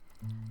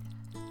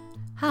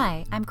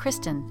Hi, I'm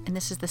Kristen, and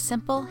this is the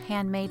Simple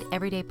Handmade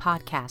Everyday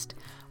podcast,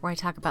 where I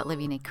talk about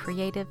living a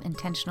creative,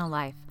 intentional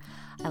life.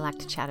 I like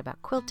to chat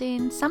about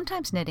quilting,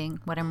 sometimes knitting,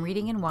 what I'm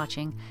reading and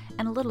watching,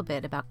 and a little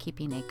bit about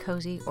keeping a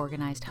cozy,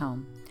 organized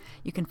home.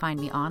 You can find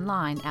me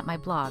online at my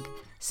blog,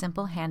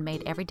 Simple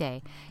Handmade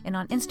Everyday, and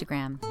on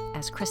Instagram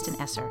as Kristen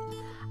Esser.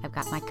 I've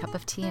got my cup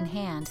of tea in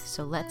hand,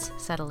 so let's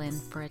settle in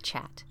for a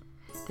chat.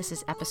 This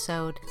is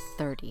episode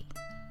 30.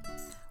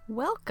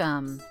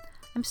 Welcome!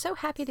 I'm so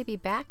happy to be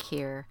back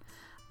here.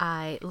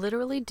 I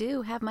literally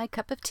do have my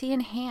cup of tea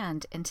in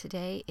hand, and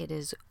today it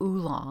is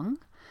oolong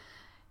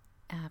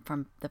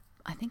from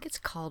I think it's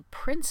called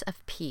Prince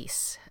of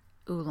Peace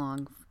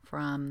oolong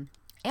from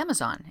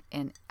Amazon.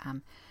 And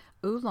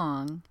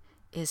oolong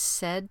is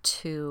said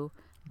to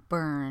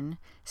burn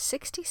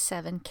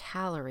 67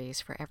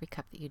 calories for every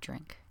cup that you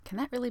drink. Can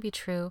that really be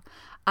true?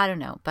 I don't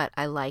know, but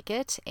I like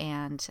it,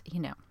 and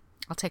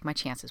I'll take my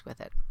chances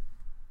with it.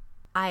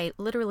 I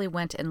literally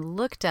went and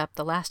looked up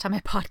the last time I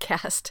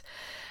podcast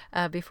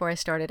before I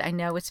started. I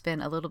know it's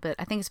been a little bit,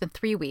 I think it's been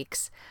 3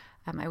 weeks.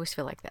 I always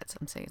feel like that, so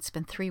I'm saying it's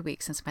been 3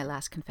 weeks since my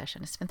last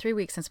confession. It's been 3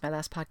 weeks since my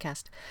last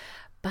podcast.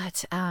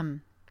 But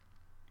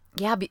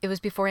it was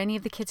before any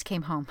of the kids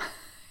came home.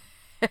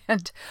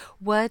 And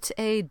what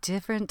a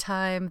different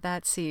time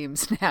that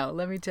seems now,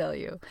 let me tell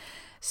you.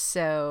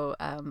 So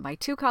my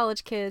 2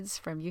 college kids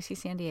from UC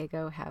San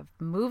Diego have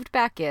moved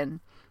back in,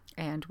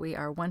 and we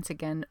are once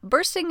again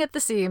bursting at the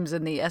seams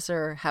in the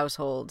Esser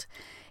household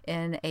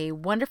in a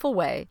wonderful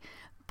way.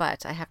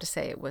 But I have to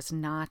say, it was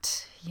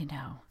not, it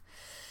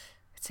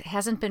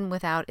hasn't been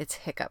without its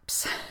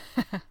hiccups.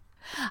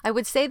 I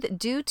would say that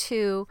due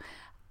to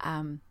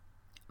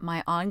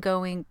my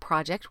ongoing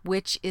project,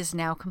 which is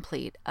now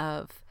complete,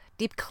 of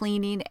deep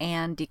cleaning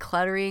and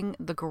decluttering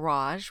the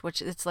garage, which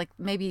it's like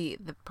maybe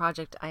the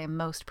project I am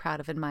most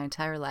proud of in my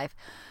entire life.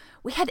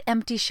 We had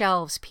empty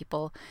shelves,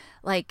 people,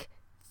 like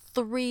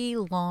 3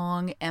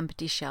 long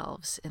empty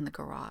shelves in the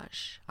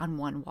garage on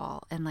one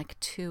wall and like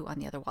 2 on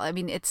the other wall. I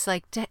mean, it's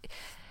like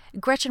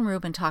Gretchen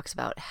Rubin talks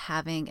about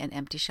having an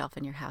empty shelf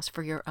in your house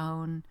for your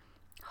own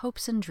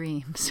hopes and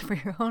dreams, for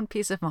your own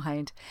peace of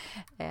mind.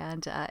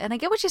 And I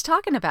get what she's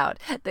talking about.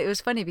 It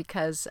was funny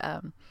because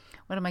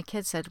one of my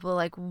kids said, well,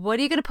 like, what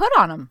are you going to put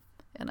on them?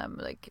 And I'm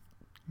like,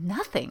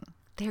 nothing.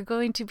 They're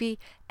going to be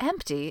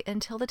empty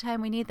until the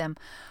time we need them,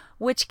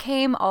 which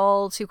came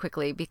all too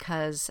quickly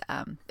because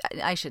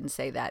I shouldn't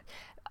say that.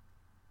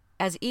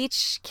 As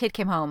each kid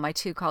came home, my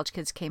 2 college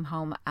kids came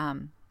home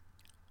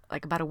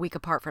like about a week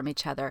apart from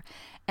each other.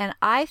 And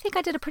I think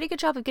I did a pretty good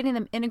job of getting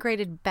them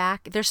integrated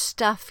back, their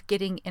stuff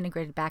getting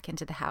integrated back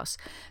into the house.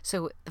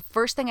 So the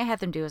first thing I had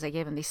them do is I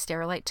gave them these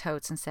Sterilite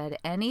totes and said,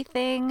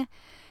 anything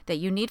that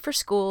you need for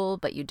school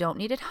but you don't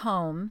need at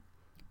home,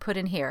 put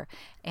in here.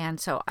 And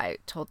so I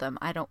told them,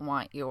 I don't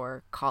want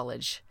your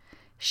college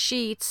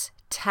sheets,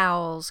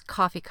 towels,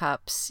 coffee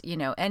cups,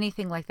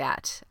 anything like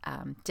that,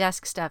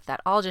 desk stuff,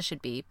 that all just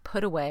should be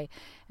put away.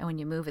 And when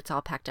you move, it's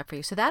all packed up for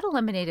you. So that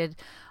eliminated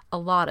a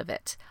lot of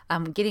it.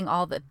 Getting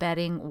all the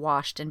bedding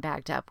washed and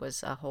bagged up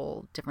was a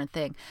whole different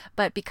thing.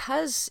 But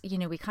because,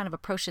 we kind of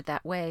approached it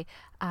that way,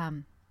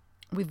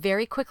 we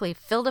very quickly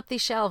filled up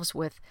these shelves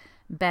with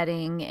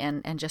bedding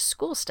and just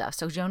school stuff.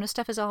 So Jonah's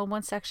stuff is all in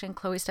one section,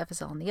 Chloe's stuff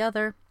is all in the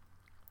other.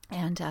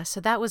 And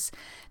so that was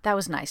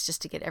nice,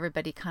 just to get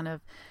everybody kind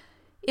of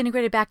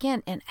integrated back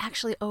in. And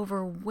actually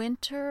over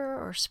winter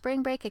or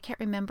spring break, I can't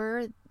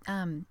remember,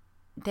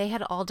 they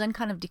had all done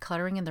kind of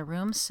decluttering in the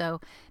room.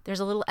 So there's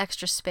a little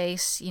extra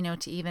space,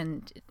 to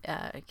even,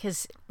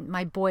 because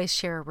my boys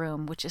share a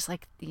room, which is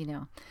like,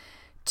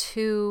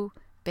 2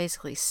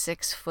 basically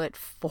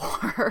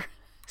 6'4"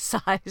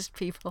 sized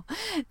people.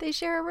 They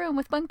share a room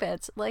with bunk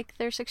beds like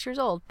they're 6 years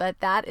old, but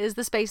that is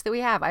the space that we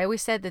have. I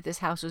always said that this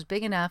house was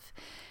big enough,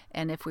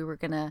 and if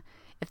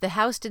the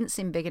house didn't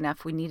seem big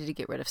enough, we needed to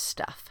get rid of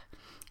stuff.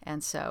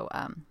 And so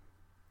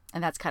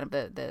and that's kind of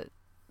the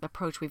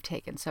approach we've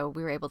taken. So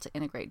we were able to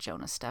integrate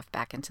Jonah's stuff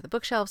back into the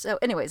bookshelves. So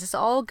anyways, it's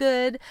all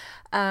good.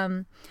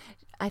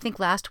 I think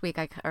last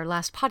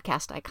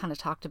podcast, I kind of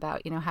talked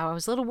about, how I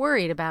was a little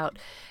worried about,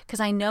 because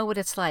I know what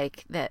it's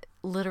like, that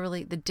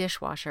literally the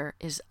dishwasher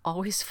is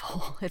always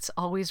full. It's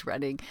always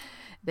running.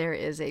 There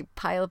is a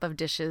pileup of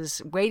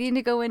dishes waiting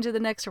to go into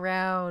the next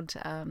round.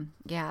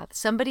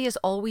 Somebody is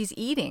always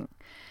eating,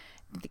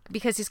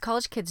 because these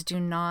college kids do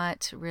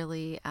not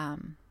really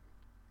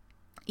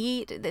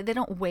eat. They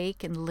don't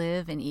wake and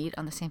live and eat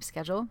on the same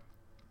schedule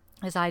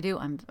as I do.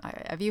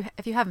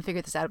 If you haven't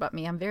figured this out about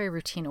me, I'm very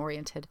routine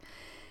oriented.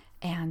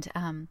 And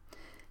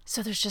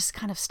so there's just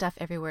kind of stuff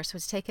everywhere. So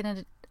it's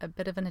taken a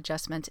bit of an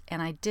adjustment. And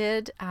I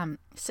did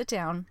sit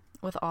down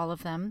with all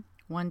of them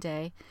one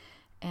day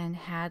and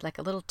had like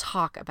a little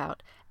talk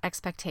about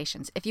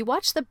expectations. If you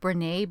watch the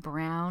Brene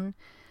Brown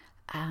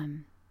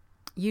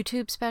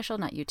YouTube special,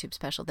 not YouTube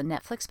special, the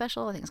Netflix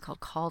special, I think it's called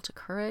Call to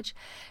Courage,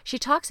 she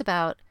talks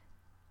about,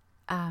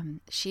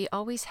 she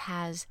always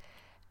has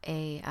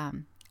a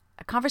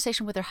a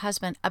conversation with her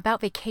husband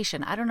about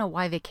vacation. I don't know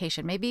why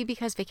vacation. Maybe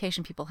because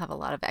vacation people have a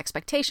lot of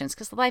expectations,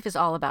 because life is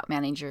all about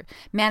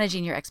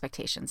managing your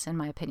expectations, in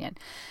my opinion.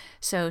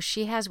 So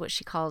she has what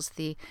she calls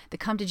the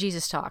Come to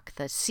Jesus talk,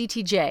 the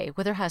CTJ,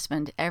 with her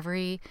husband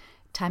every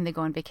time they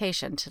go on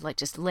vacation to let's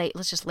just lay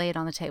it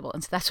on the table.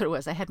 And so that's what it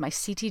was. I had my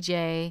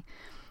CTJ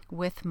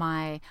with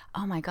my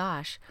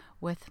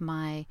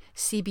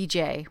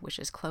CBJ, which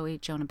is Chloe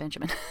Jonah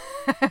Benjamin.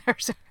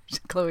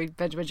 Chloe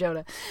Benjamin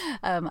Jonah.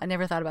 I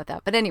never thought about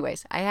that. But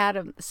anyways, I had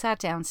him sat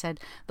down, said,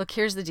 look,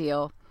 here's the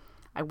deal.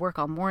 I work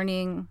all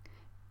morning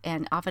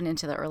and often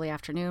into the early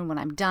afternoon. When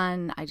I'm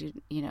done,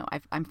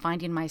 I'm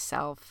finding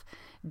myself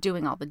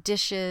doing all the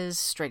dishes,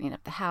 straightening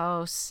up the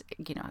house,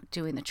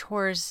 doing the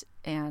chores,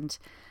 and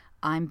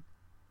I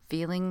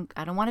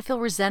don't want to feel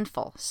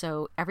resentful.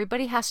 So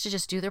everybody has to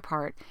just do their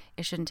part.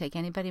 It shouldn't take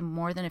anybody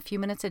more than a few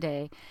minutes a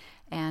day.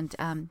 And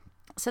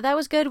so that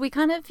was good. We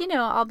kind of,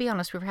 I'll be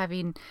honest, we were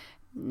having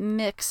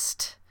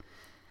mixed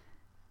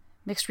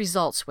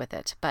results with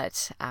it.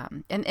 But,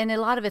 and a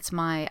lot of it's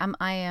I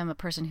am a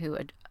person who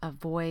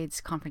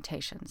avoids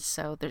confrontations.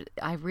 So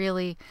I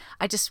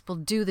just will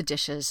do the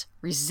dishes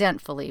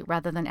resentfully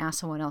rather than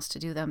ask someone else to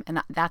do them.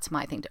 And that's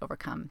my thing to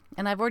overcome.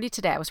 And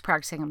today I was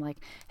practicing. I'm like,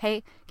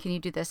 hey, can you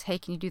do this? Hey,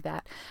 can you do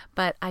that?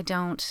 But I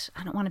don't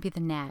want to be the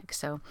nag.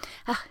 So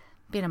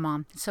being a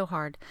mom, it's so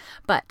hard,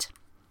 but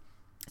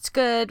it's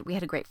good. We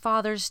had a great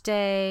Father's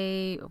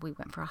Day. We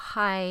went for a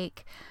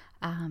hike.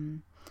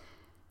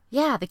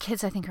 The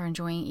kids, I think, are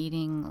enjoying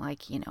eating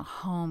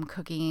home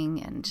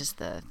cooking and just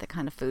the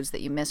kind of foods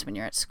that you miss when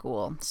you're at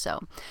school.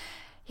 So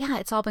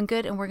it's all been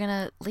good. And we're going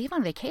to leave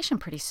on vacation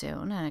pretty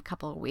soon in a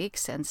couple of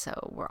weeks. And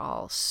so we're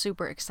all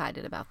super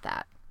excited about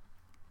that.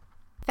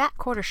 Fat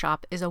Quarter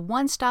Shop is a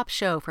one-stop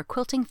show for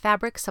quilting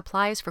fabric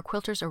supplies for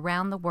quilters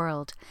around the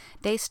world.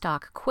 They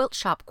stock quilt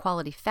shop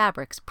quality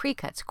fabrics,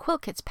 pre-cuts,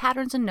 quilt kits,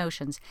 patterns, and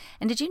notions.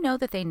 And did you know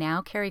that they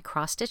now carry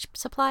cross-stitch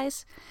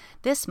supplies?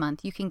 This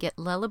month you can get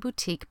Lella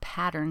Boutique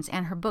patterns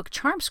and her book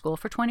Charm School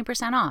for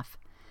 20% off.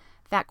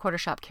 Fat Quarter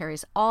Shop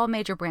carries all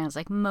major brands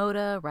like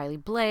Moda, Riley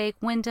Blake,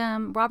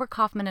 Wyndham, Robert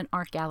Kaufman, and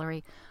Art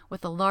Gallery,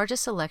 with the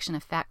largest selection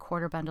of fat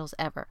quarter bundles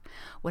ever.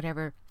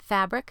 Whatever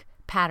fabric,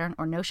 pattern,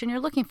 or notion you're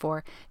looking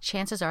for,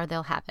 chances are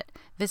they'll have it.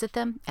 Visit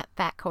them at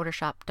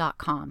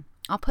fatquartershop.com.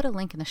 I'll put a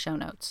link in the show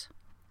notes.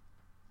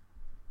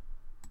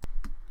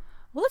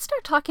 Well, let's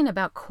start talking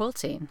about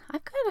quilting.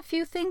 I've got a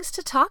few things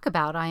to talk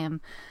about, I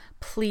am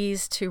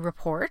pleased to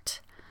report.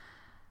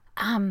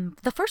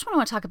 The first one I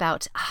want to talk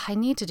about, I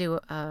need to do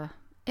a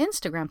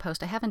Instagram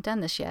post. I haven't done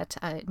this yet.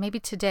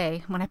 Maybe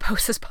today when I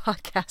post this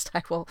podcast,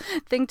 I will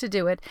think to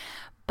do it.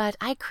 But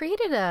I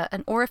created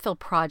an Aurifil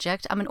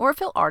project. I'm an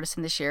Aurifil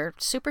artisan this year.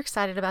 Super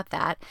excited about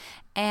that.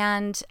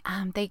 And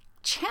they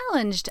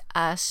challenged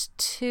us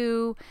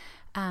to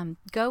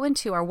go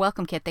into our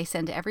welcome kit. They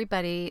send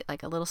everybody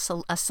like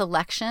a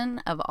selection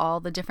of all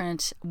the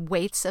different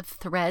weights of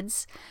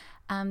threads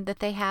that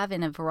they have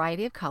in a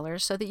variety of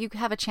colors, so that you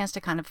have a chance to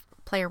kind of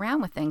play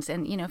around with things.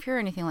 And if you're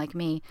anything like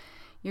me,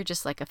 you're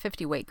just like a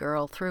 50 weight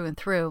girl through and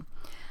through.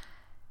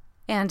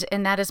 And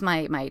that is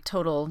my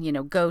total,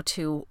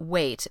 go-to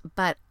weight.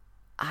 But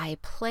I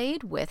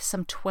played with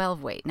some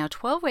 12 weight. Now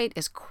 12 weight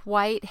is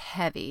quite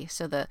heavy.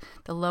 So the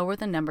lower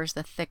the numbers,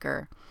 the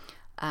thicker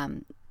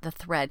the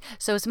thread.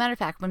 So as a matter of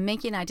fact, when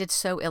Minky and I did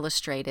Sew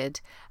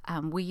Illustrated,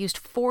 we used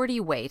 40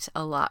 weight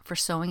a lot for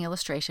sewing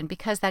illustration,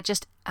 because that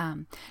just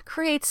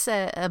creates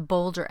a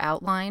bolder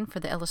outline for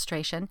the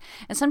illustration.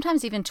 And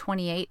sometimes even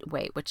 28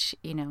 weight, which,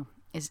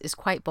 is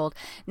quite bold.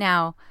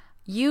 Now,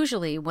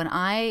 usually when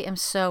I am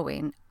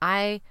sewing,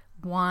 I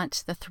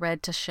want the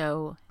thread to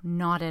show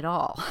not at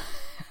all,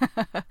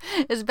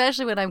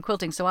 especially when I'm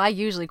quilting. So I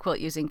usually quilt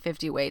using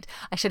 50 weight.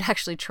 I should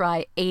actually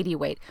try 80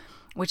 weight,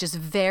 which is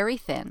very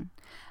thin.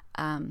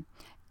 And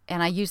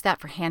I use that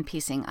for hand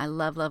piecing. I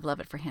love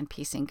it for hand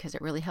piecing, because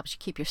it really helps you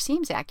keep your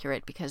seams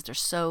accurate, because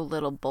there's so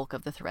little bulk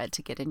of the thread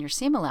to get in your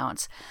seam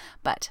allowance.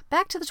 But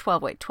back to the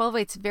 12 weight. 12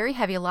 weight's very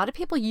heavy. A lot of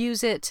people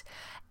use it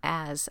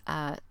as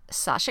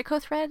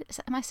sashiko thread.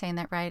 Am I saying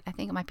that right? I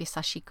think it might be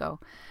sashiko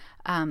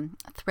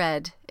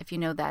thread, if you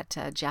know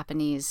that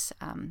Japanese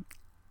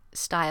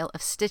style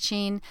of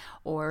stitching,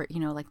 or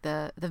like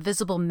the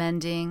visible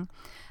mending,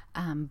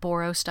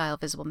 Boro style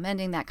visible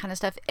mending, that kind of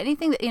stuff.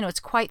 Anything that it's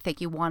quite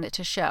thick, you want it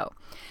to show.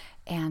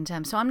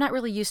 And so I'm not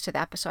really used to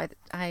that, but so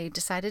I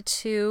decided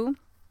to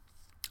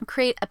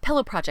create a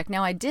pillow project.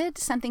 Now, I did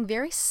something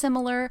very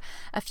similar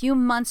a few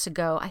months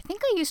ago. I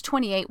think I used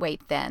 28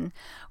 weight then,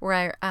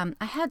 where I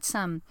had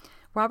some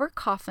Robert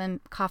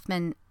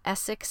Kaufman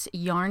Essex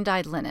yarn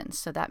dyed linen.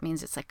 So that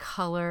means it's like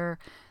color.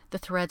 The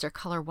threads are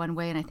color one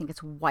way, and I think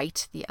it's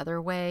white the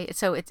other way.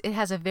 So it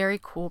has a very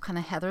cool kind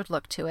of heathered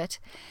look to it.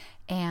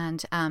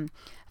 And a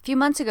few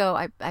months ago,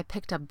 I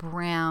picked a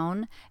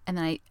brown, and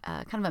then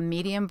kind of a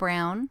medium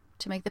brown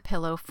to make the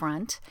pillow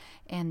front.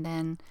 And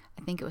then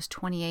I think it was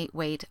 28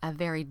 weight, a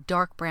very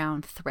dark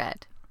brown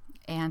thread.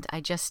 And I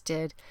just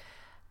did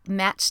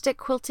matchstick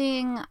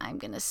quilting. I'm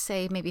going to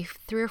say maybe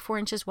 3 or 4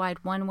 inches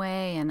wide one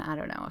way, and I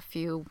don't know, a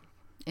few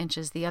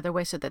inches the other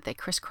way so that they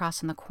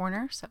crisscross in the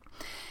corner. So,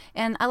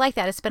 and I like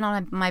that. It's been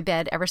on my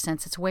bed ever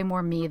since. It's way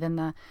more me than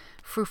the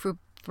frou-frou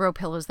throw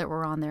pillows that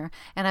were on there.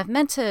 And I've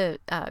meant to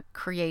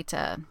create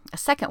a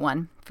second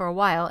one for a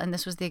while, and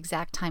this was the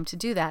exact time to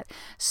do that.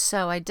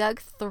 So I dug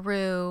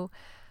through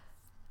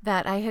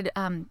that. I had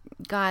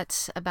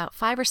got about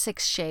 5 or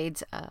 6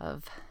 shades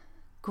of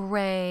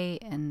gray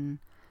and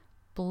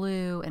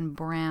blue and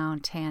brown,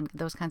 tan,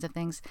 those kinds of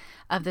things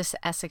of this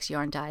Essex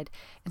yarn dyed.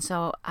 And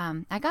so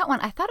I got one.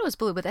 I thought it was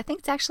blue, but I think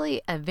it's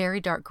actually a very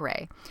dark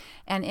gray.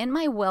 And in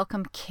my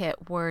welcome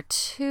kit were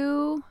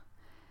 2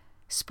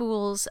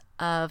 spools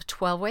of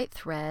 12-weight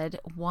thread.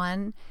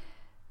 One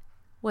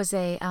was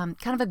a kind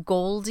of a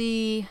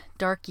goldy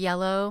dark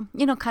yellow,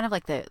 kind of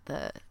like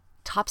the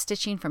top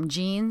stitching from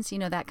jeans,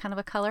 that kind of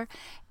a color.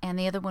 And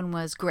the other one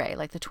was gray,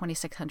 like the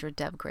 2600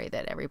 Dove gray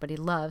that everybody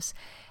loves.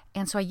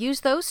 And so I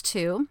used those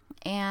 2,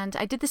 and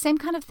I did the same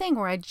kind of thing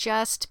where I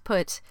just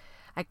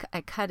I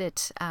cut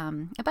it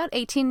about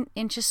 18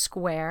 inches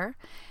square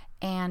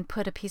and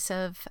put a piece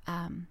of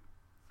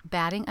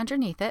batting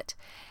underneath it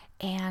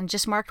and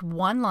just marked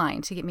one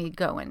line to get me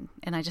going.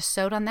 And I just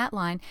sewed on that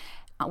line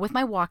with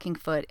my walking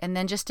foot, and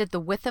then just did the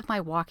width of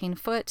my walking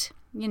foot,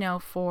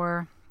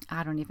 for,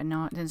 I don't even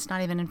know, it's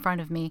not even in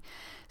front of me,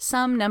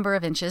 some number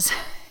of inches.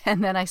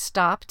 And then I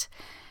stopped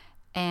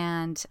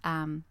and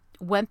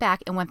went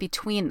back and went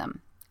between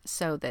them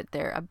so that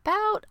they're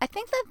about, I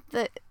think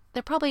that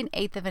they're probably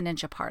 1/8 of an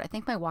inch apart. I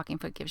think my walking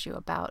foot gives you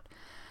about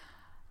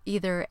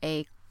either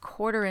a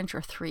 1/4 inch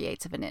or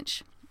 3/8 of an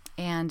inch.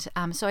 And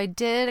so I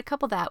did a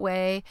couple that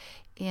way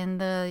in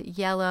the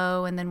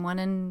yellow, and then one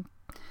in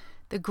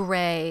the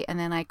gray, and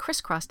then I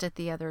crisscrossed it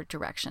the other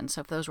direction. So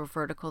if those were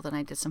vertical, then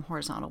I did some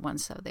horizontal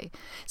ones.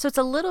 So it's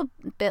a little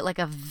bit like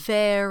a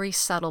very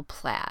subtle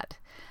plaid.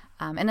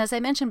 And as I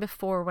mentioned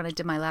before when I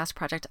did my last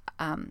project,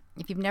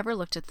 if you've never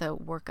looked at the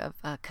work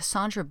of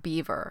Cassandra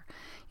Beaver,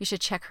 you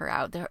should check her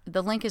out.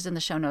 The link is in the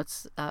show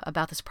notes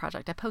about this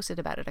project. I posted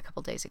about it a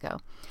couple days ago.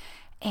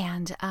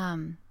 And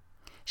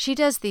she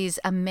does these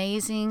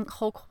amazing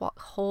whole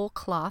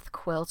cloth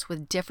quilts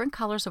with different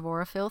colors of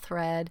Aurifil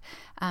thread,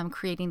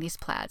 creating these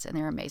plaids, and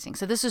they're amazing.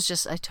 So this is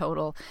just a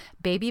total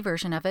baby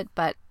version of it,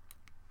 but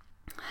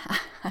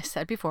I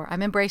said before,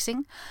 I'm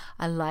embracing.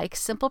 I like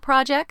simple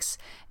projects,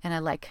 and I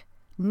like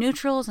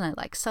neutrals, and I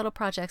like subtle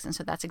projects, and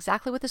so that's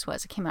exactly what this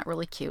was. It came out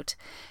really cute.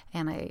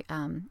 And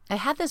I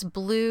had this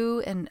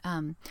blue and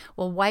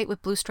white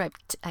with blue stripe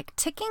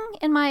ticking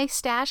in my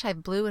stash. I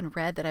have blue and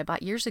red that I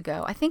bought years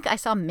ago. I think I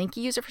saw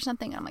Minky use it for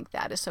something, and I'm like,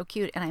 that is so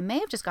cute. And I may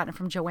have just gotten it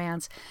from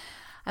Joann's.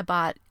 I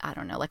bought, I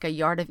don't know, like a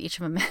yard of each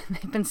of them.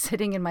 They've been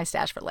sitting in my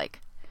stash for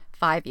like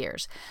 5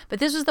 years. But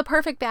this was the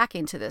perfect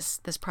backing to this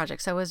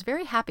project. So I was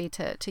very happy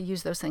to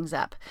use those things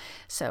up.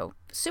 So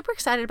super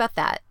excited about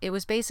that. It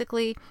was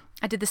basically,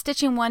 I did the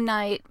stitching one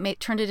night,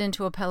 turned it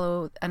into a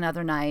pillow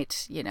another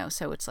night,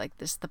 so it's like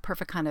the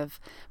perfect kind of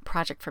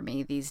project for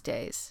me these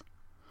days.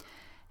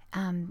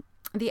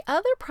 The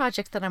other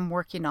project that I'm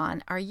working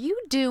on, are you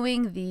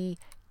doing the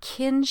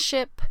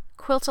Kinship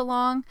quilt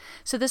along?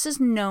 So this is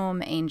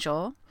Gnome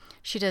Angel.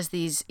 She does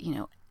these,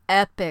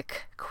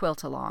 epic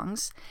quilt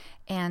alongs.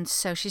 And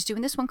so she's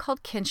doing this one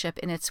called Kinship,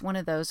 and it's one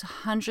of those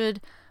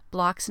 100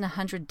 blocks in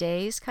 100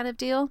 days kind of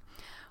deal,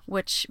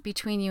 which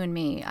between you and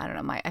me, I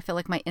don't know, I feel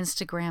like my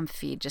Instagram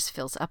feed just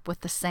fills up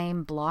with the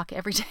same block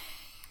every day.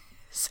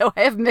 So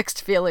I have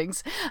mixed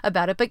feelings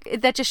about it, but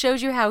that just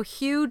shows you how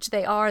huge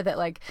they are, that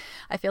like,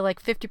 I feel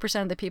like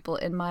 50% of the people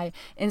in my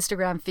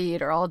Instagram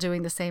feed are all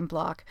doing the same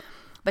block.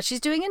 But she's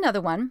doing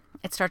another one.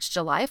 It starts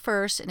July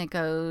 1st and it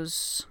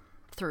goes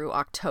through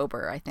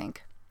October, I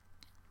think.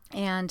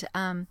 And,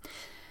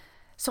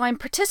 so I'm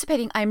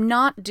participating. I'm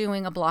not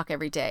doing a block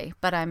every day,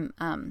 but I'm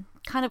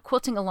kind of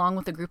quilting along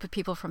with a group of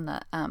people from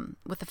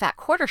with the Fat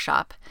Quarter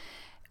Shop,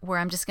 where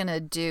I'm just going to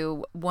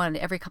do one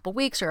every couple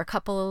weeks, or a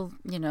couple,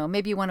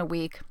 maybe one a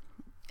week,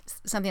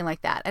 something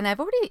like that. And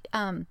I've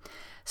already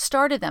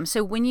started them.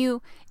 So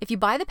if you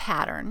buy the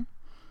pattern,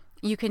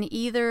 you can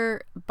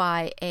either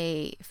buy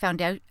a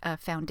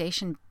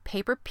foundation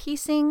paper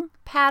piecing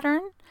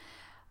pattern,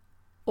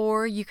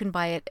 or you can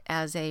buy it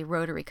as a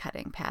rotary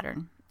cutting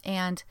pattern.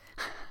 And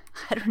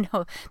I don't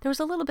know, there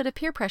was a little bit of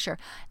peer pressure.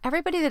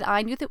 Everybody that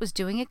I knew that was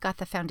doing it got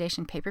the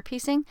foundation paper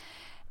piecing.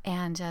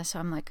 And so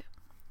I'm like,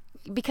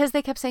 because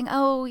they kept saying,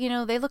 oh,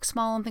 they look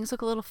small and things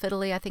look a little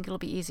fiddly, I think it'll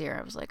be easier.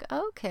 I was like,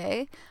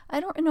 okay,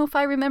 I don't know if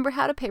I remember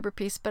how to paper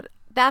piece, but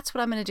that's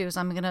what I'm going to do, is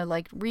I'm going to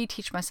like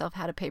reteach myself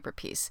how to paper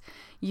piece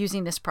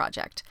using this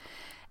project.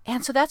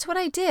 And so that's what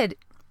I did.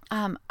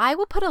 I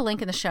will put a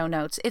link in the show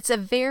notes. It's a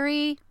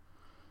very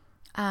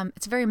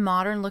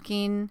modern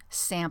looking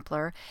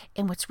sampler.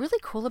 And what's really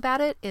cool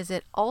about it is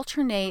it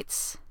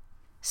alternates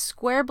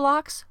square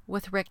blocks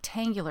with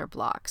rectangular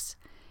blocks.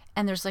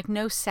 And there's like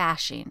no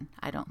sashing,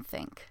 I don't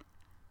think.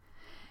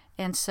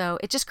 And so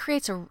it just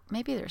creates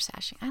maybe there's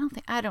sashing.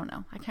 I don't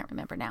know. I can't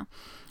remember now.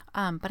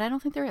 But I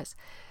don't think there is.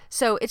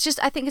 So it's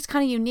just, I think it's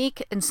kind of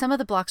unique, and some of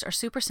the blocks are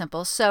super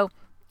simple. So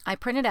I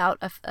printed out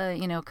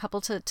a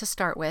couple to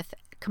start with,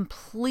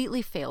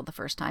 completely failed the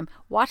first time.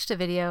 Watched a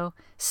video,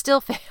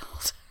 still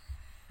failed.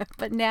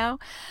 But now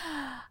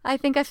I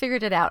think I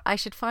figured it out. I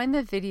should find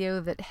the video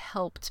that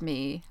helped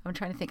me. I'm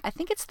trying to think. I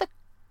think it's the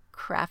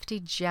Crafty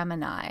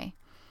Gemini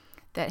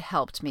that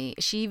helped me.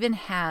 She even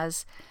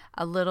has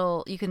a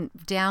little, you can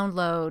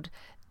download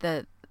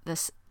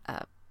this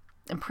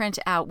and print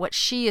out what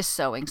she is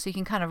sewing, so you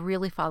can kind of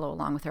really follow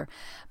along with her.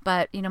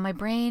 But, my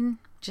brain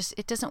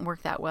it doesn't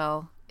work that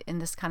well in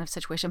this kind of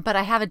situation, but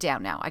I have it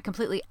down now. I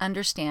completely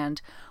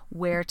understand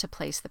where to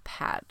place the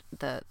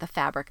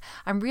fabric.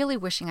 I'm really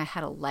wishing I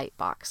had a light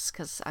box,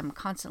 because I'm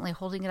constantly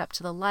holding it up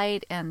to the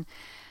light, and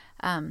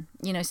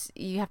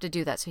you have to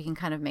do that so you can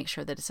kind of make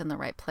sure that it's in the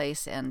right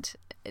place. And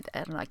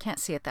I don't know, I can't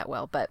see it that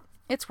well, but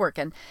it's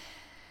working.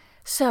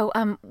 So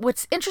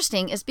what's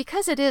interesting is,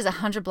 because it is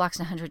 100 blocks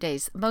in 100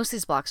 days, most of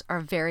these blocks are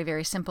very,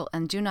 very simple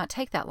and do not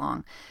take that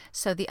long.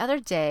 So the other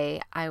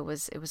day, it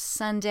was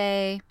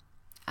Sunday.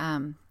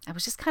 I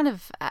was just kind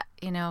of,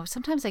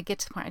 sometimes I get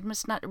to the point I'm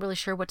just not really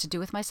sure what to do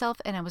with myself.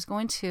 And I was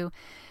going to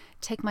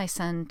take my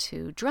son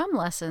to drum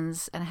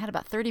lessons, and I had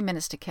about 30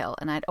 minutes to kill.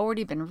 And I'd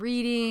already been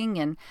reading,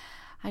 and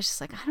I was just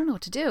like, I don't know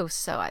what to do.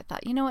 So I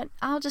thought, you know what,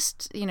 I'll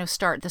just,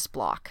 start this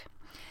block.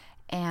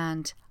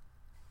 And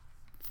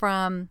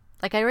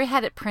I already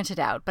had it printed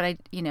out, but I,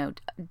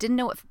 didn't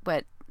know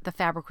what the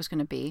fabric was going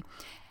to be.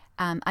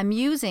 I'm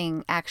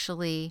using,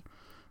 actually,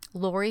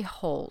 Lori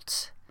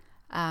Holt.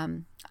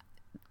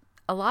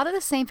 A lot of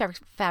the same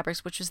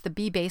fabrics, which was the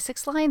Be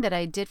Basics line that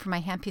I did for my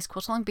hand-piece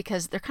quilt-along,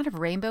 because they're kind of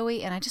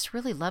rainbowy, and I just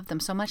really love them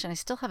so much, and I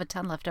still have a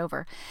ton left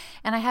over.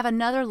 And I have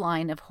another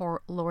line of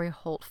Lori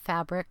Holt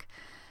fabric,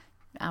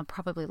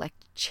 probably like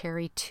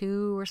Cherry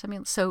 2 or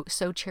something,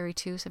 so Cherry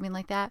 2, something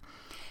like that.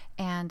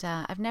 And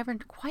I've never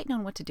quite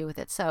known what to do with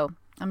it. So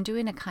I'm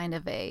doing a kind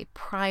of a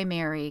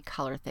primary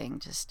color thing,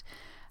 just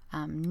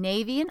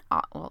navy and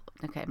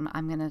okay,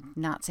 I'm going to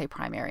not say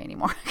primary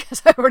anymore,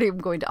 because I already am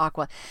going to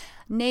aqua.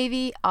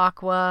 Navy,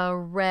 aqua,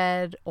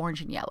 red,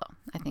 orange, and yellow,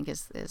 I think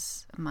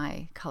is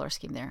my color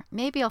scheme there.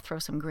 Maybe I'll throw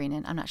some green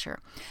in, I'm not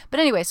sure.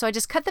 But anyway, so I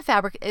just cut the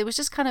fabric. It was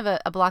just kind of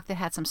a block that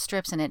had some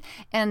strips in it,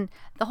 and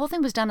the whole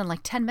thing was done in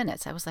like 10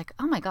 minutes. I was like,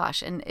 oh my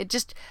gosh. And it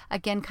just,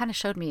 again, kind of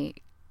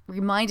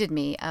reminded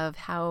me of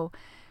how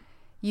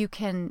you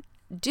can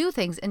do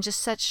things in just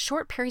such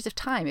short periods of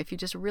time if you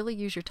just really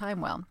use your time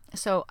well.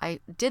 So I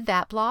did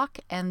that block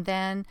and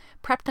then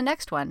prepped the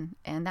next one,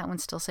 and that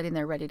one's still sitting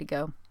there ready to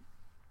go.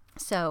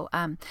 So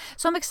I'm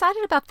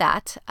excited about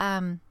that.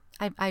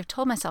 I've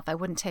told myself I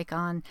wouldn't take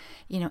on,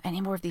 any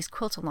more of these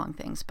quilt-along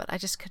things, but I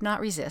just could not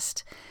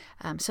resist.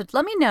 So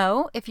let me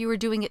know if you were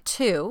doing it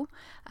too.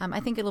 I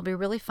think it'll be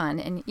really fun.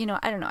 And,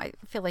 I don't know, I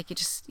feel like you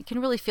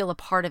can really feel a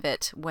part of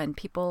it when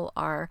people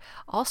are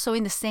all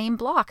sewing the same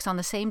blocks on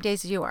the same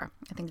days as you are.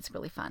 I think it's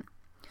really fun.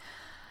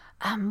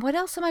 What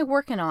else am I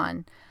working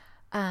on?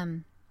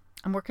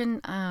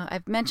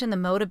 I've mentioned the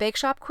Moda Bake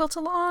Shop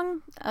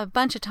quilt-along a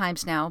bunch of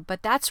times now,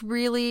 but that's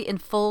really in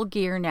full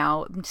gear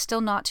now.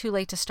 Still not too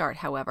late to start,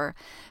 however.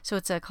 So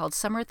it's called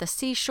Summer at the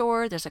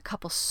Seashore. There's a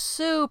couple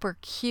super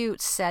cute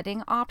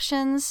setting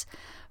options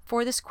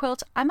for this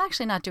quilt. I'm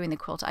actually not doing the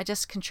quilt. I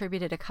just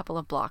contributed a couple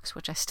of blocks,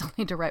 which I still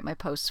need to write my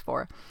posts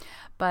for.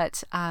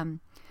 But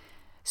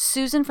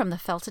Susan from the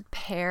Felted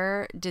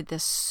Pear did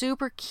this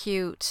super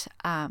cute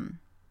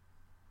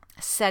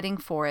setting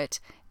for it.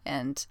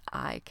 And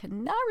I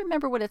cannot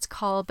remember what it's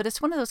called, but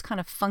it's one of those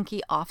kind of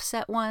funky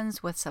offset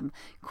ones with some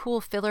cool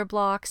filler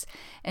blocks.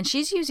 And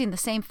she's using the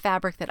same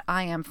fabric that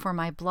I am for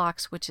my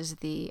blocks, which is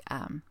the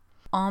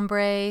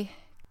Ombre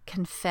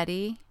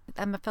Confetti.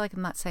 I feel like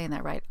I'm not saying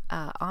that right.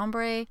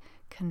 Ombre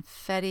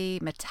Confetti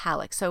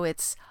Metallic. So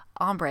it's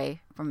Ombre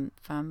from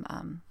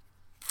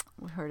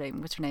what's her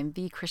name?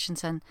 V.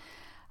 Christensen.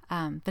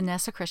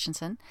 Vanessa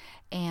Christensen,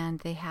 and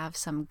they have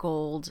some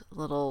gold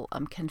little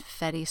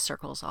confetti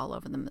circles all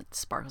over them that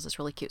sparkles. It's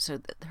really cute.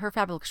 So her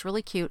fabric looks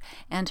really cute,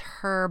 and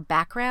her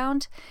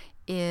background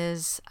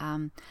is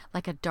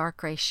like a dark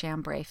gray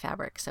chambray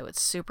fabric, so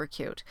it's super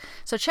cute.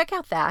 So check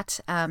out that.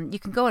 You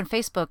can go on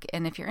Facebook,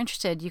 and if you're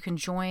interested, you can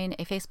join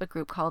a Facebook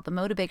group called the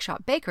Moda Bake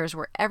Shop Bakers,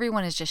 where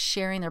everyone is just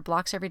sharing their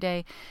blocks every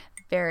day.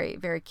 Very,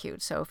 very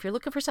cute. So if you're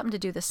looking for something to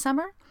do this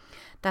summer,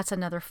 that's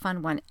another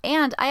fun one.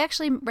 And I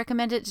actually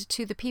recommend it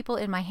to the people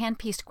in my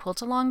hand-pieced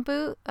quilt-along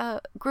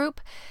group,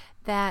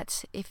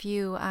 that if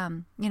you,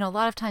 a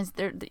lot of times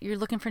you're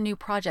looking for new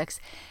projects.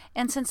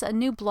 And since a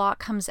new block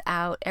comes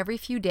out every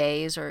few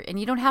days, and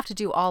you don't have to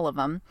do all of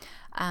them,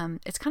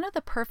 it's kind of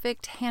the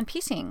perfect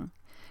hand-piecing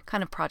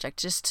kind of project,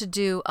 just to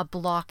do a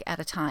block at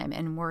a time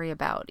and worry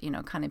about,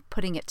 kind of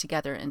putting it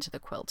together into the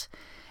quilt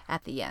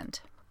at the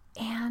end.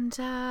 And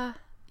I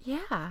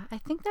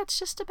think that's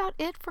just about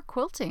it for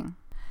quilting.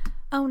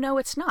 Oh, no,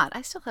 it's not.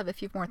 I still have a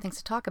few more things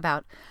to talk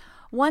about.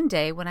 One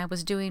day when I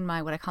was doing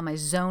what I call my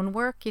zone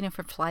work,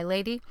 for Fly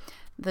Lady,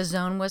 the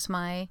zone was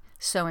my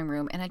sewing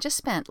room, and I just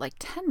spent like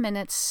 10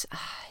 minutes.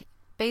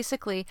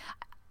 Basically,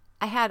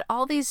 I had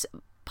all these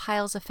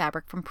piles of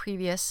fabric from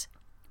previous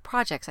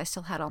projects. I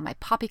still had all my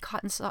poppy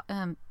cotton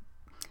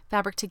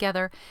fabric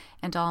together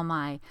and all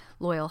my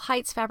Loyal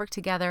Heights fabric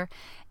together.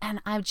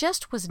 And I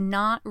just was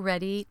not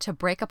ready to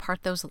break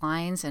apart those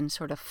lines and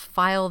sort of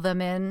file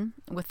them in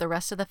with the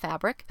rest of the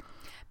fabric,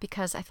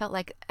 because I felt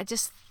like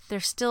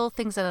there's still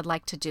things that I'd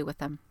like to do with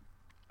them.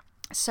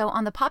 So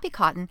on the poppy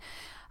cotton,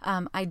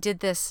 I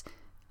did this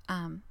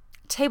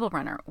table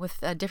runner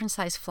with different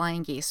size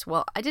flying geese.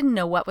 Well, I didn't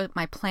know what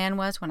my plan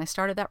was when I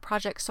started that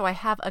project, so I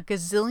have a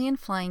gazillion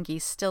flying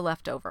geese still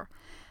left over.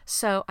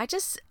 So I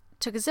just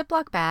took a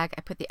Ziploc bag,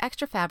 I put the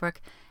extra fabric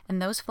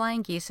and those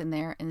flying geese in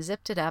there and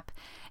zipped it up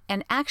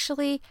and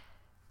actually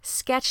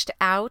sketched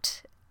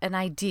out an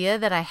idea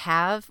that I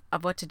have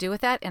of what to do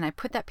with that, and I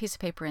put that piece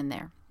of paper in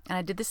there. And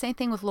I did the same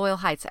thing with Loyal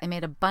Heights. I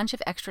made a bunch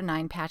of extra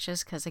 9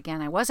 patches because,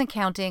 again, I wasn't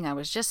counting, I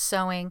was just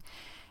sewing.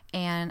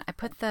 And I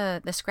put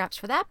the scraps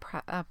for that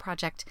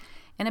project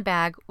in a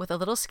bag with a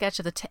little sketch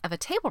of a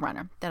table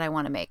runner that I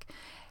want to make,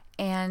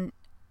 and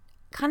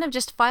kind of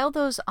just filed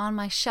those on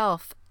my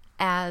shelf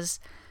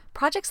as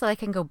projects that I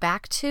can go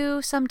back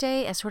to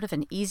someday as sort of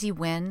an easy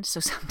win.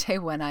 So someday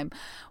when I'm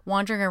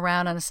wandering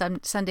around on a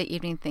Sunday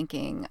evening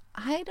thinking,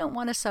 I don't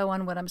want to sew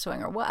on what I'm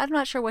sewing, or I'm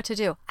not sure what to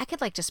do, I could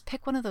just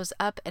pick one of those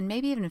up and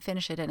maybe even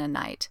finish it in a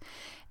night.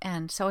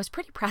 And so I was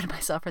pretty proud of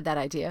myself for that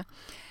idea.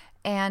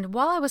 And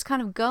while I was kind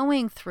of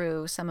going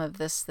through some of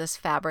this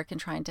fabric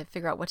and trying to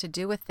figure out what to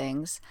do with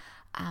things,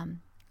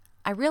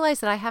 I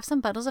realized that I have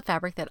some bundles of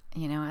fabric that,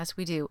 as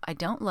we do, I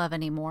don't love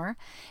anymore.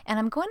 And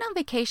I'm going on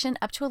vacation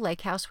up to a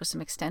lake house with some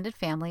extended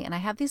family. And I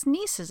have these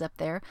nieces up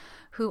there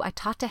who I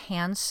taught to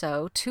hand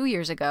sew 2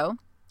 years ago.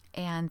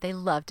 And they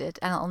loved it.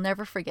 And I'll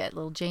never forget,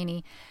 little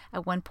Janie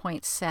at one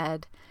point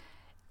said,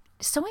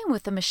 sewing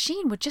with a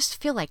machine would just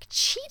feel like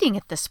cheating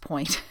at this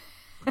point.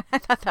 I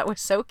thought that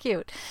was so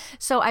cute.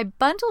 So I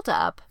bundled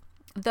up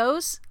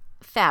those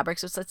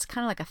fabrics. So it's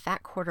kind of like a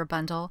fat quarter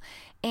bundle.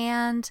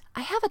 And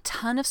I have a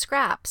ton of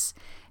scraps.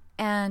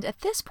 And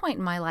at this point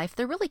in my life,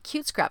 they're really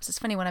cute scraps. It's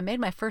funny, when I made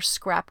my first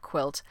scrap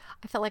quilt,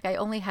 I felt like I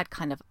only had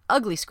kind of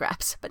ugly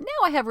scraps. But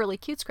now I have really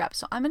cute scraps.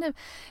 So I'm going to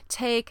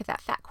take that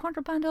fat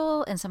quarter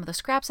bundle and some of the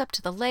scraps up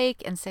to the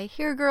lake and say,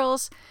 here,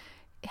 girls,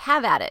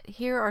 have at it.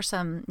 Here are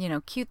some,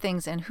 cute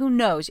things. And who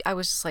knows, I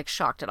was just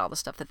shocked at all the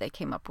stuff that they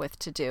came up with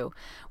to do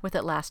with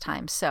it last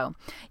time. So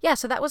yeah,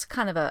 so that was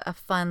kind of a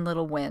fun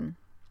little win.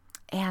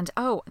 And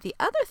the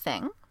other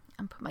thing,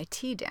 I'm put my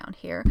tea down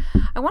here,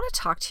 I want to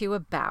talk to you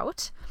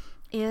about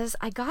is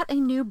I got a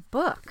new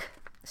book.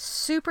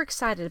 Super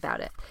excited about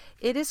it.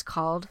 It is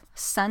called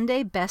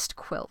Sunday Best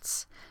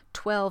Quilts,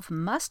 12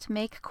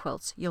 Must-Make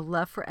Quilts You'll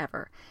Love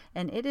Forever.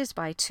 And it is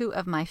by 2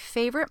 of my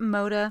favorite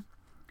Moda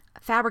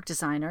fabric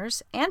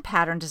designers and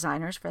pattern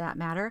designers, for that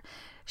matter,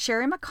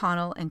 Sherry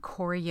McConnell and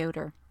Corey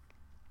Yoder.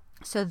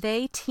 So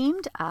they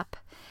teamed up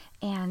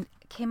and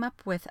came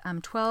up with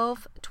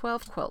 12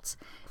 quilts.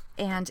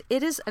 And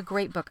it is a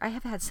great book. I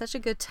have had such a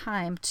good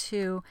time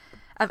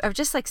of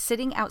just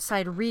sitting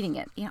outside reading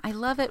it. I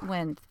love it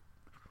when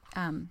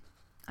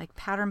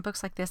pattern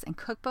books like this and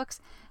cookbooks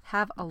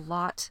have a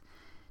lot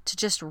to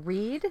just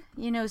read.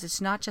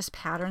 It's not just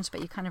patterns, but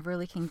you kind of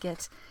really can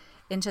get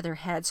into their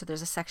head. So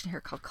there's a section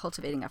here called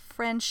Cultivating a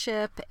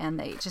Friendship, and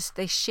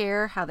they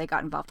share how they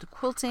got involved with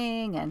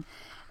quilting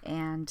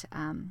and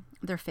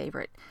their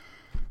favorite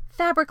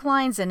fabric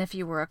lines, and if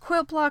you were a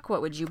quilt block,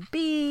 what would you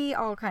be?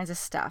 All kinds of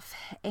stuff.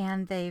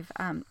 And they've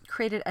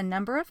created a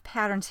number of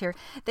patterns here.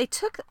 They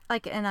took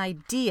an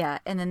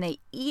idea and then they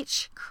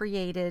each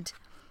created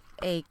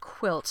a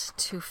quilt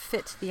to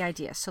fit the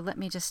idea. So let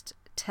me just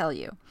tell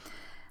you.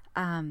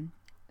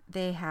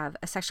 They have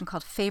a section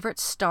called Favorite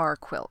Star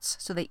Quilts.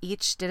 So they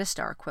each did a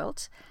star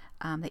quilt.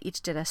 They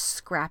each did a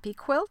scrappy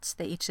quilt.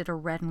 They each did a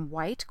red and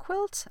white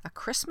quilt, a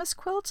Christmas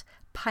quilt,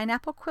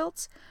 pineapple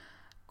quilts,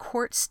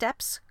 court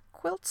steps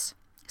quilts.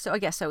 So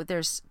so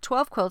there's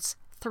 12 quilts,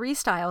 3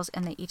 styles,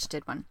 and they each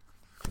did one.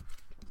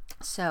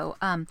 So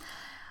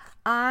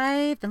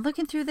I've been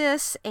looking through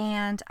this,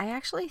 and I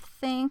actually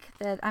think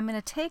that I'm going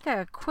to take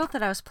a quilt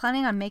that I was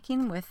planning on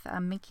making with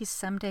Minky's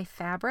Someday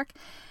fabric,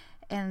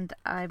 and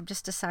I've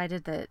just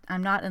decided that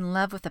I'm not in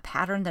love with the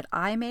pattern that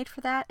I made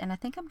for that, and I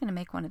think I'm going to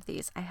make one of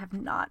these. I have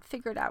not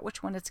figured out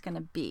which one it's going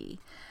to be.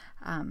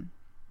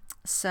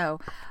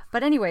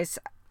 But anyways,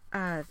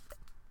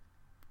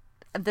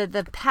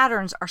 the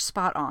patterns are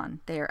spot on.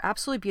 They are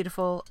absolutely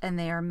beautiful, and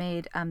they are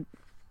made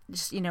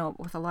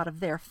with a lot of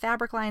their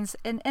fabric lines,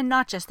 and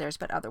not just theirs,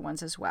 but other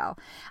ones as well.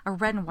 A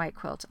red and white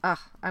quilt.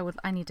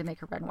 I need to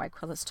make a red and white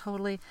quilt. It's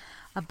totally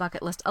a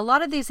bucket list. A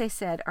lot of these, they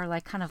said,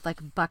 are kind of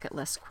like bucket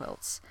list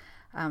quilts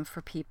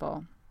for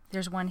people.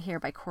 There's one here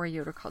by Corey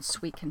Yoder called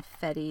Sweet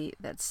Confetti.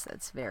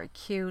 That's very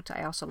cute.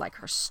 I also like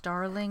her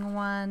Starling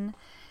one,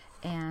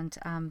 and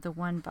the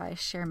one by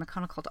Sherry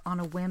McConnell called On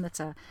a Whim.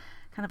 That's a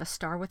kind of a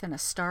star within a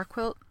star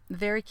quilt.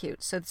 Very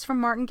cute. So it's from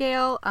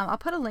Martingale. I'll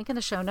put a link in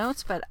the show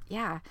notes, but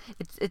yeah,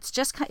 it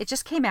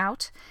just came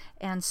out,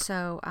 and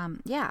so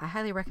I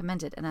highly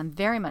recommend it, and I'm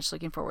very much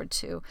looking forward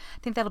to. I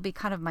think that'll be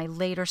kind of my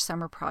later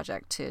summer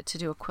project to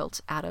do a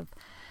quilt out of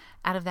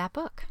that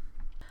book.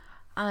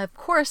 Of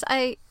course,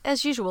 I,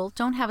 as usual,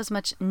 don't have as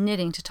much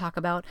knitting to talk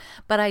about,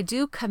 but I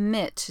do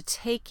commit to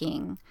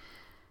taking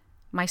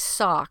my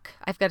sock.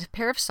 I've got a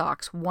pair of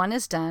socks. One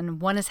is done,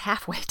 one is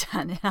halfway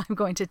done, and I'm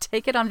going to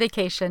take it on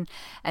vacation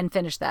and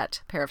finish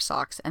that pair of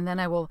socks. And then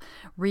I will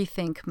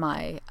rethink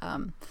my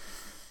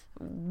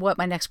what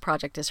my next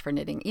project is for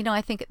knitting.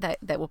 I think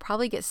that will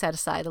probably get set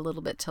aside a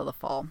little bit till the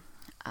fall,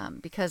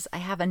 because I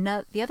have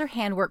the other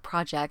handwork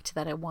project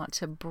that I want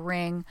to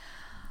bring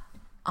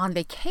on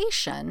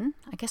vacation.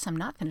 I guess I'm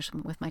not finished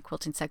with my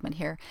quilting segment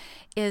here,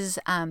 is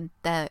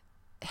the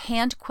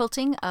hand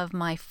quilting of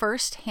my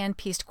first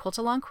hand-pieced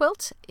quilt-along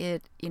quilt.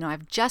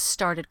 I've just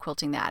started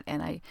quilting that,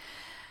 and I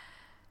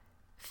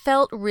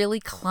felt really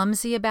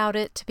clumsy about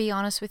it, to be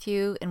honest with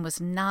you, and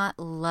was not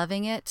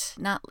loving it,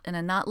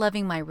 not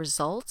loving my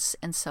results.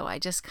 And so I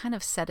just kind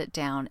of set it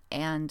down.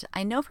 And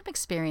I know from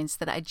experience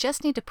that I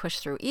just need to push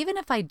through, even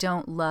if I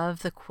don't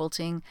love the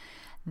quilting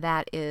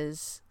that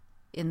is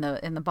in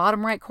the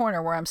bottom right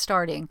corner where I'm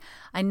starting.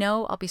 I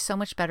know I'll be so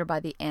much better by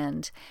the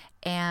end.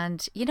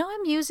 And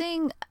I'm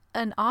using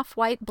an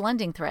off-white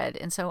blending thread,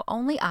 and so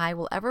only I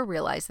will ever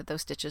realize that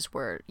those stitches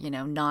were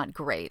not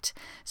great.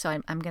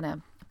 So I'm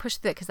gonna push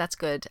through it because that's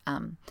good.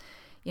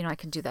 I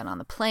can do that on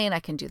the plane. I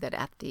can do that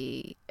at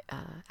the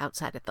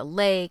outside at the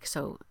lake.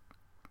 So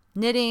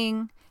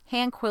knitting,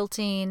 hand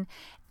quilting,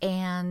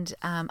 and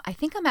I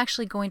think I'm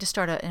actually going to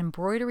start an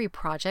embroidery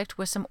project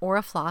with some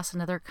Orifloss,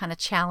 another kind of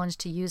challenge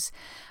to use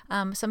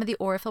some of the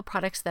Aurifil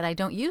products that I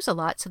don't use a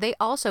lot. So they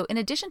also, in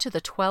addition to the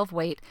 12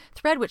 weight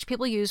thread, which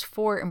people use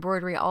for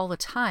embroidery all the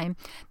time,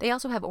 they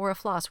also have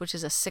Orifloss, which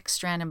is a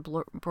 6-strand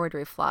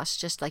embroidery floss,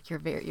 just like your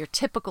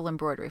typical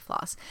embroidery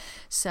floss.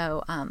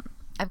 So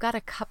I've got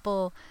a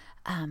couple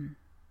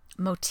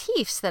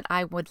motifs that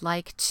I would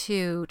like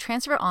to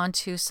transfer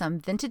onto some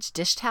vintage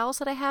dish towels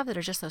that I have that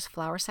are just those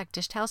flour sack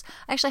dish towels.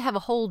 I actually have a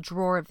whole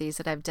drawer of these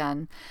that I've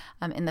done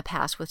in the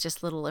past with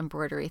just little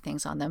embroidery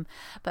things on them.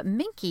 But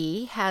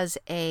Minky has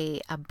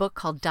a book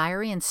called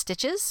Diary and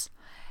Stitches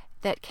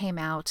that came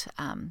out,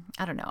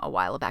 I don't know, a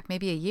while back,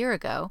 maybe a year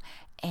ago.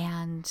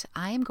 And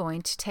I am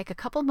going to take a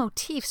couple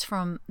motifs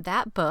from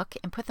that book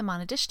and put them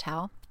on a dish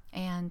towel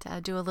and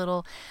do a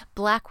little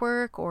black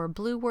work or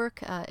blue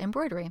work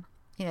embroidery.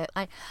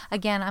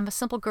 I'm a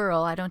simple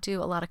girl. I don't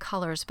do a lot of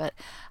colors, but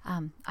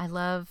I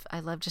love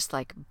just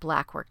like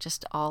black work,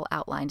 just all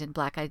outlined in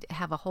black. I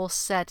have a whole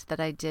set that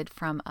I did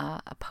from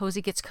a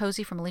Posy Gets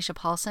Cozy from Alicia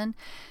Paulson.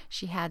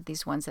 She had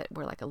these ones that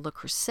were like a Le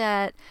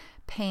Creuset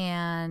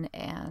pan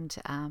and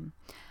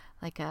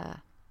like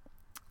an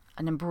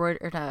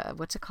embroidered,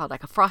 what's it called?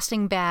 Like a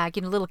frosting bag,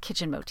 little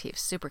kitchen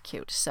motifs, super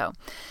cute. So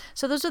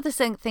those are the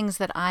things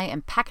that I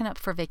am packing up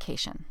for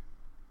vacation.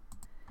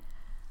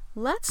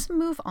 Let's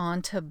move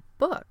on to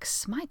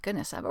books. My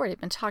goodness, I've already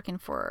been talking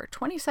for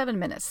 27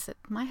 minutes.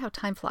 My, how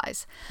time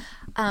flies.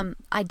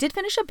 I did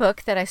finish a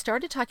book that I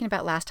started talking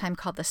about last time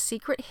called The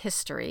Secret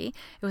History.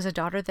 It was a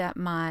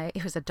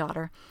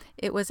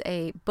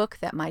book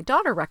that my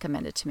daughter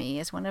recommended to me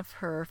as one of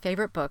her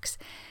favorite books.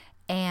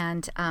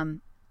 And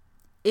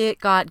it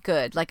got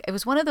good. Like, it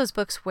was one of those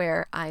books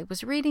where I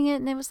was reading it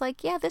and it was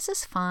like, yeah, this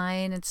is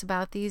fine. It's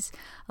about a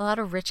lot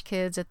of rich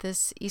kids at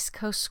this East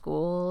Coast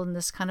school in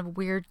this kind of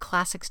weird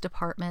classics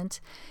department.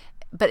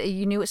 But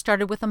you knew it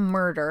started with a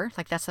murder.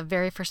 Like, that's the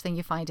very first thing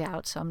you find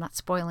out. So I'm not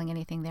spoiling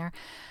anything there.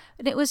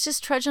 And it was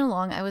just trudging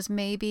along. I was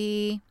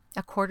maybe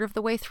a quarter of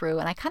the way through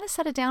and I kind of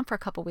set it down for a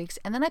couple weeks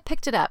and then I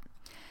picked it up.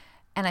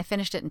 And I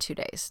finished it in 2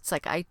 days. It's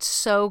like I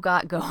so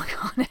got going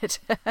on it.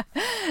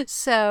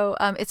 So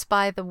it's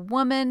by the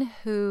woman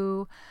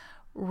who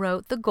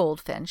wrote The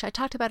Goldfinch. I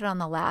talked about it on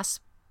the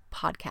last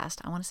podcast.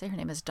 I want to say her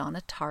name is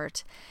Donna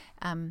Tartt.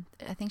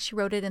 I think she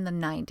wrote it in the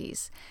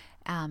 90s.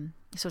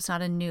 So it's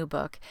not a new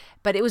book.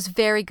 But it was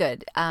very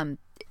good.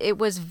 It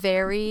was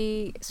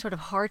very sort of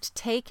hard to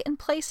take in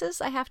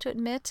places, I have to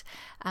admit.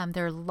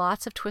 There are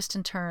lots of twists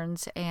and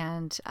turns.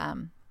 And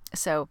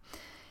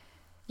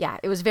yeah,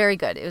 it was very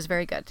good. It was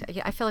very good.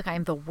 I feel like I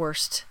am the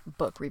worst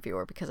book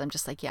reviewer because I'm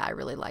just like, yeah, I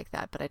really like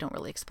that, but I don't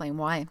really explain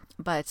why.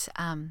 But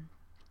I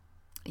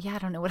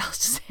don't know what else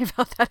to say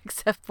about that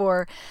except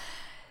for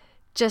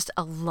just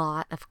a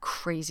lot of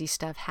crazy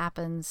stuff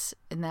happens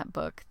in that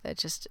book that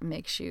just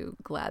makes you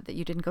glad that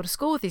you didn't go to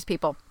school with these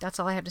people.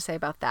 That's all I have to say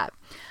about that.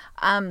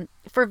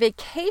 For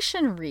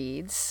vacation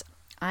reads,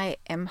 I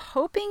am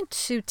hoping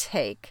to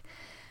take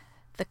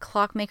The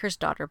Clockmaker's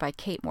Daughter by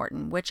Kate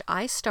Morton, which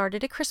I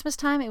started at Christmas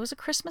time. It was a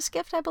Christmas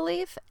gift, I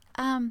believe,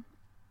 and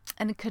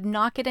it could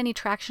not get any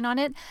traction on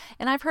it.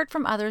 And I've heard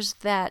from others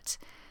that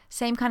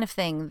same kind of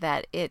thing,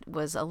 that it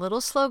was a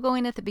little slow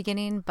going at the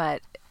beginning,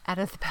 but at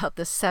about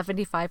the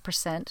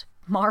 75%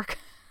 mark,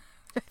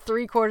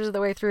 3/4 of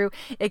the way through,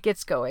 it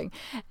gets going.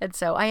 And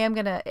so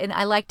and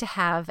I like to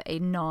have a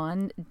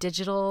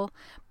non-digital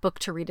book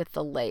to read at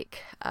the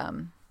lake.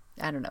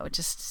 I don't know, it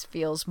just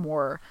feels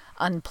more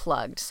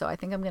unplugged. So I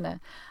think I'm gonna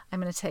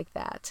take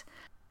that.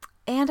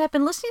 And I've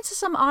been listening to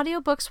some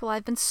audiobooks while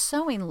I've been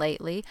sewing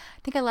lately. I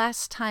think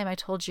last time I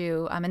told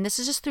you, and this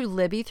is just through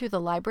Libby, through the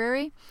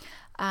library.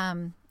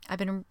 I've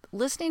been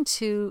listening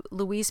to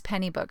Louise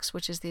Penny books,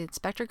 which is the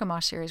Inspector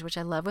Gamache series, which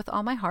I love with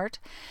all my heart.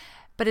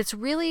 But it's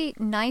really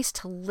nice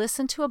to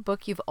listen to a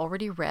book you've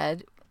already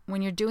read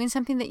when you're doing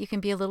something that you can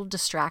be a little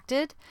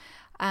distracted.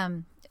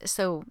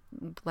 So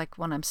like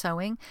when I'm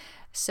sewing.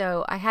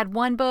 So I had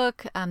one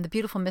book, The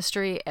Beautiful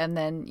Mystery, and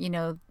then,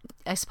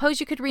 I suppose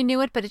you could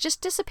renew it, but it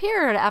just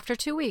disappeared after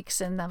 2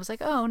 weeks. And I was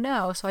like, oh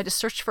no. So I just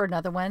searched for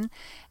another one.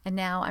 And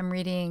now I'm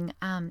reading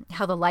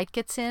How the Light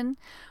Gets In,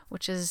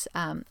 which is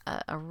a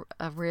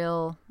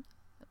real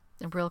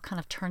kind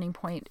of turning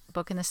point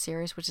book in the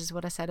series, which is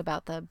what I said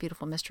about The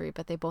Beautiful Mystery,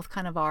 but they both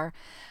kind of are.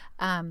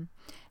 And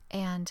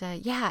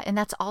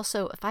that's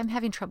also, if I'm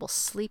having trouble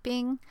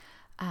sleeping,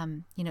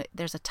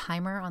 there's a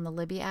timer on the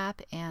Libby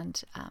app,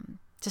 and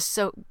just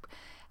so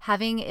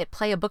having it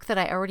play a book that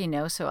I already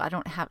know, so I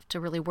don't have to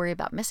really worry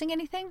about missing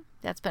anything.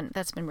 That's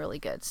been really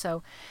good.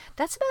 So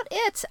that's about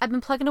it. I've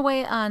been plugging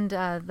away on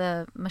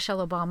the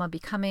Michelle Obama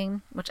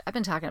Becoming, which I've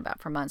been talking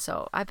about for months.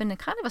 So I've been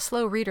kind of a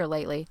slow reader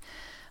lately,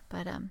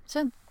 but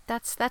so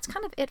that's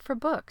kind of it for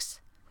books.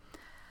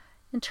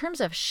 In terms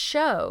of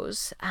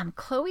shows,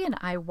 Chloe and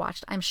I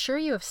watched, I'm sure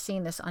you have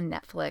seen this on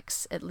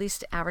Netflix, at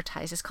least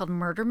advertised. It's called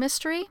Murder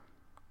Mystery.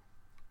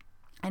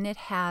 And it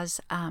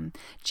has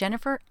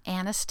Jennifer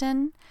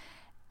Aniston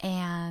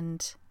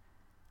and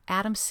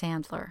Adam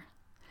Sandler.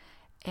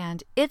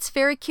 And it's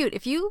very cute.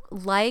 If you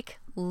like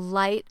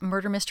light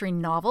murder mystery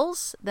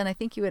novels, then I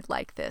think you would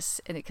like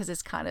this, because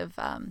it's kind of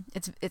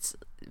it's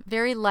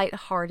very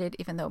lighthearted,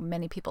 even though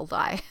many people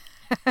die.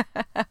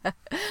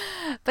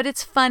 But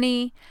it's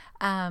funny.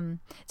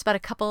 It's about a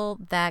couple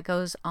that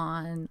goes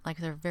on, like,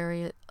 they're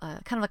very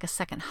kind of like a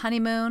second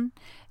honeymoon,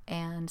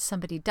 and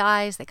somebody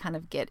dies. They kind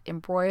of get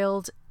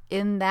embroiled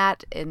in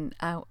that, in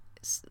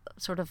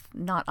sort of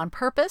not on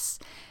purpose.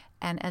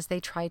 And as they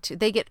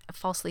get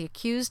falsely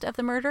accused of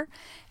the murder.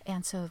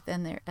 And so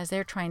then as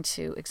they're trying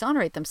to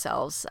exonerate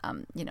themselves,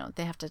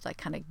 they have to like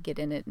kind of get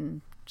in it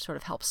and sort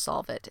of help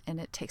solve it. And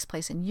it takes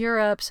place in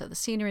Europe. So the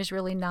scenery is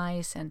really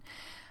nice. And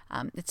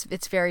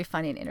it's very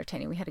funny and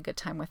entertaining. We had a good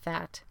time with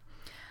that.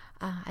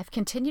 I've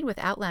continued with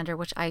Outlander,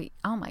 which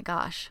oh my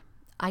gosh,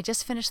 I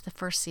just finished the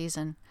first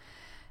season.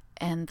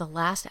 And the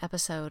last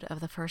episode of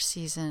the first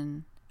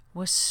season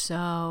was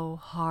so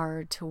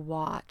hard to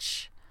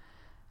watch.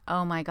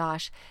 Oh my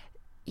gosh.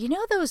 You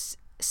know those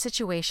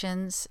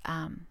situations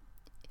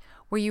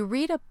where you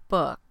read a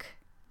book,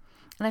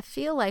 and I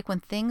feel like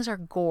when things are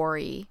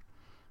gory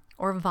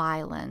or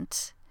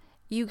violent,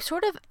 you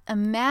sort of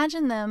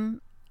imagine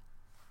them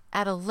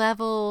at a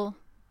level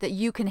that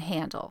you can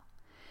handle.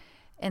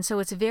 And so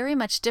it's very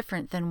much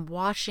different than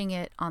watching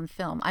it on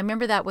film. I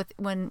remember that with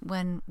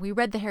when we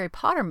read the Harry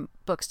Potter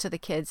books to the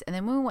kids, and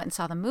then when we went and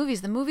saw the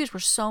movies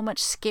were so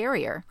much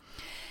scarier.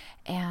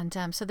 And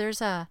so there's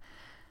a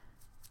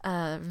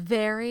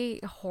very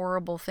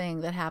horrible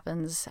thing that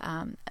happens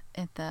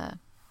at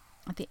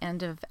the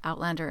end of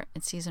Outlander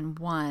in season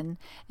 1,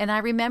 and I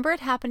remember it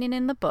happening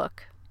in the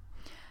book,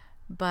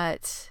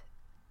 but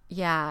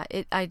yeah,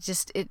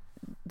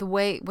 the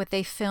way what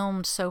they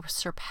filmed so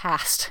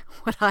surpassed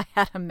what I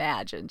had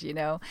imagined.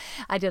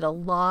 I did a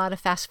lot of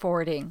fast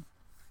forwarding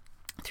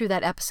through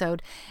that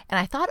episode, and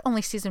I thought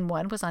only season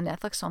 1 was on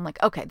Netflix, so I'm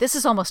like, okay, this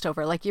is almost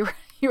over. Like, you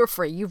were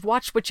free. You've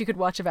watched what you could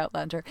watch of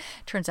Outlander.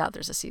 Turns out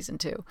there's a season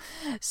 2,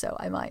 so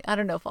I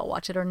don't know if I'll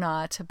watch it or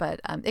not, but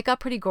it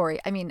got pretty gory.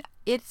 I mean,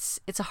 it's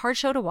a hard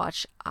show to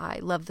watch. I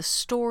love the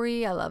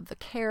story. I love the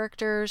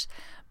characters,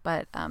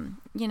 but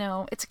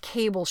it's a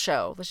cable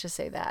show. Let's just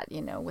say that,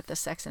 with the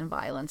sex and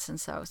violence,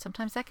 and so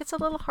sometimes that gets a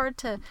little hard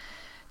to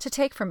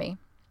take for me.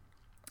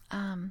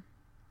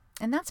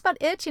 And that's about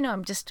it.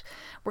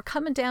 We're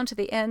coming down to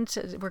the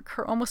end.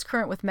 We're almost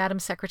current with Madam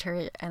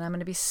Secretary, and I'm going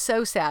to be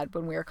so sad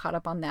when we are caught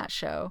up on that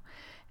show.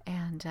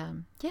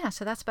 And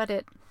so that's about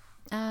it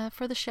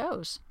for the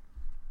shows.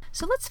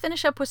 So let's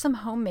finish up with some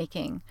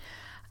homemaking.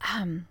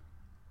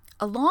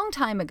 A long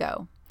time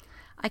ago,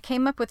 I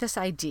came up with this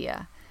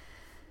idea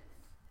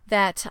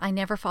that I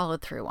never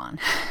followed through on.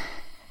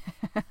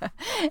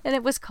 And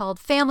it was called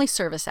Family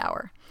Service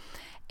Hour.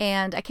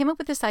 And I came up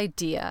with this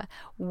idea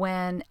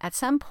when at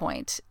some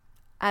point,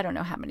 I don't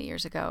know how many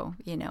years ago,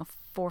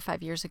 4 or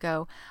 5 years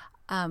ago,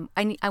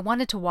 I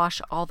wanted to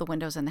wash all the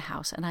windows in the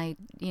house. And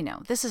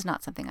this is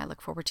not something I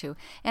look forward to.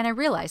 And I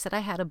realized that I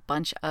had a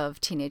bunch of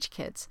teenage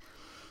kids.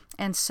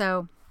 And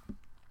so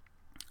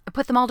I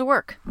put them all to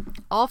work.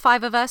 All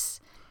 5 of us,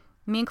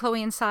 me and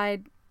Chloe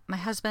inside, my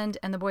husband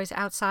and the boys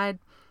outside,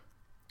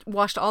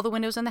 washed all the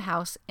windows in the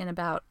house in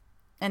about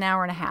an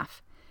hour and a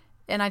half.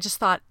 And I just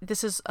thought,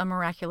 this is a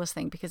miraculous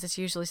thing, because it's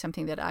usually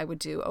something that I would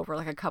do over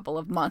like a couple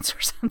of months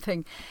or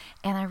something.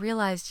 And I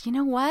realized, you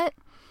know what?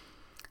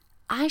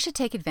 I should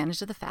take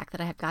advantage of the fact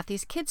that I have got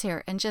these kids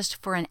here, and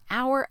just for an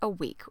hour a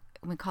week,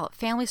 we call it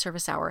Family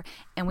Service Hour,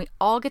 and we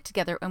all get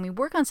together and we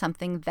work on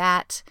something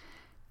that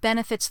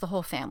benefits the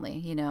whole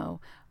family.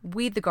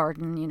 Weed the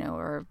garden,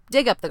 or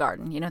dig up the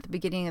garden, at the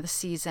beginning of the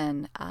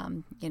season.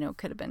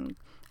 Could have been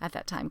at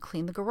that time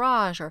clean the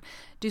garage, or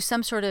do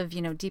some sort of,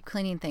 deep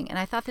cleaning thing. And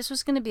I thought this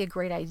was going to be a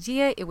great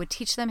idea. It would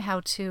teach them how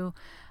to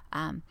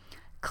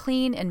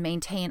clean and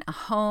maintain a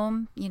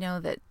home.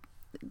 That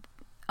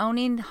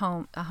owning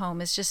a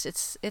home is just,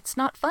 it's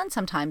not fun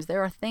sometimes.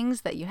 There are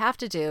things that you have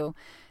to do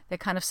that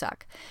kind of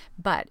suck.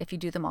 But if you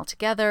do them all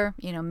together,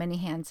 many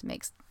hands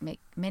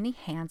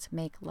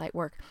make light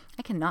work.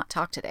 I cannot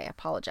talk today. I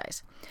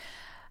apologize.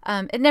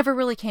 It never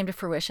really came to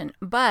fruition,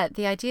 but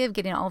the idea of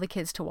getting all the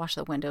kids to wash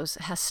the windows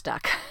has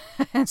stuck.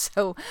 And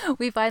so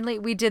we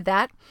did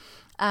that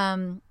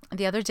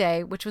the other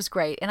day, which was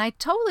great. And I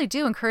totally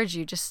do encourage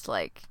you, just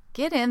like,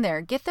 get in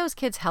there, get those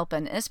kids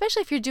helping. And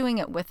especially if you're doing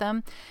it with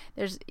them,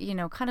 there's,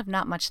 kind of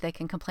not much they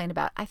can complain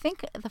about. I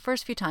think the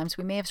first few times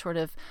we may have sort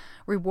of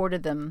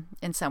rewarded them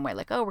in some way,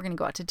 like, oh, we're going to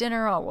go out to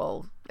dinner,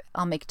 or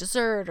I'll make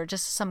dessert, or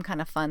just some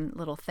kind of fun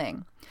little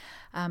thing.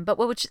 But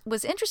what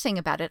was interesting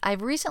about it,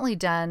 I've recently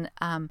done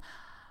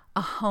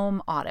a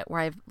home audit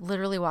where I've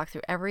literally walked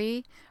through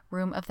every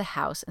room of the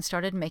house and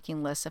started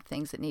making lists of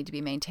things that need to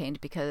be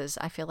maintained, because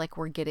I feel like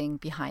we're getting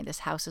behind. This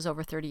house is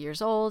over 30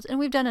 years old, and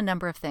we've done a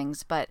number of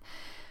things, but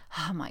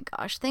oh my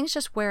gosh, things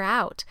just wear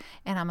out.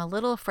 And I'm a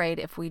little afraid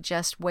if we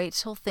just wait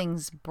till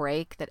things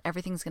break, that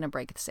everything's going to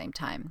break at the same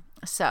time.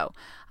 So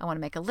I want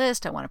to make a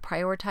list. I want to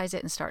prioritize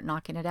it and start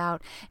knocking it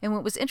out. And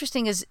what was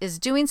interesting is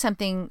doing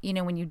something,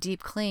 when you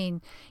deep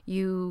clean,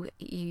 you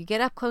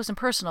get up close and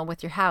personal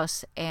with your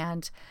house.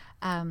 And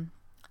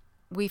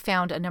we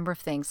found a number of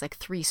things, like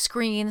 3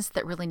 screens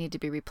that really need to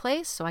be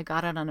replaced. So I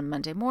got it on a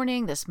Monday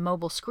morning. This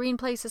mobile screen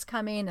place is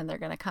coming, and they're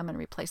going to come and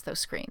replace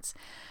those screens.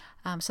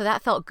 So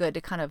that felt good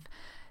to kind of,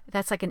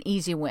 that's like an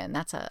easy win.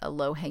 That's a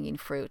low-hanging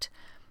fruit.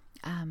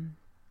 And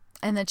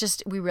then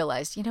we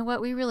realized,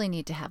 we really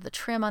need to have the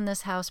trim on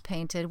this house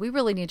painted. We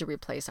really need to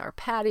replace our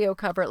patio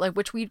cover,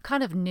 which we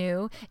kind of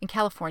knew. In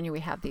California, we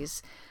have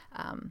these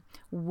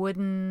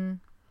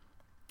wooden,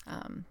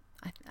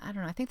 I don't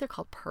know, I think they're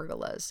called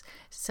pergolas.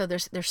 So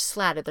they're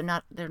slatted.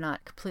 They're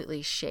not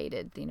completely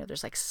shaded.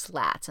 There's like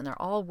slats, and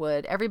they're all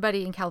wood.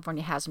 Everybody in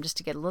California has them just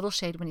to get a little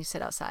shade when you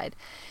sit outside.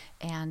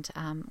 And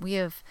we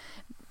have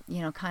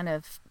kind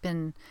of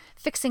been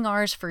fixing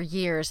ours for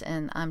years,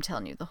 and I'm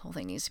telling you, the whole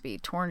thing needs to be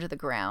torn to the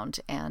ground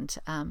and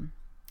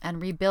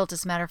rebuilt,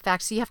 as a matter of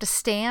fact. So you have to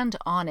stand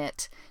on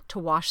it to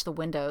wash the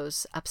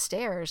windows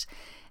upstairs,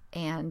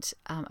 and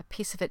a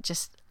piece of it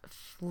just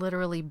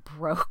literally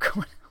broke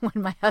when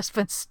my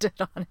husband stood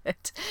on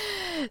it.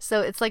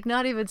 So it's like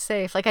not even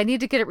safe. Like, I need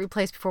to get it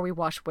replaced before we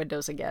wash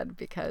windows again,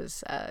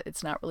 because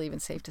it's not really even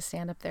safe to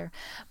stand up there.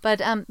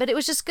 But it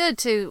was just good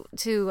to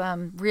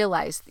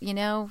realize,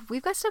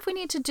 we've got stuff we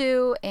need to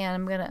do,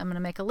 and I'm gonna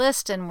make a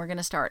list, and we're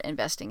gonna start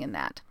investing in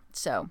that.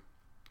 So,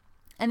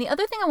 and the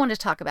other thing I wanted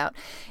to talk about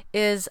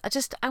is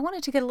I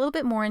wanted to get a little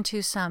bit more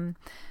into some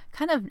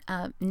kind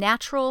of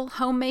natural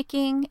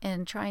homemaking,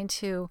 and trying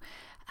to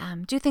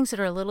do things that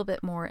are a little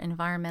bit more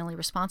environmentally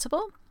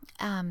responsible.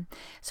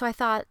 So I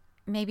thought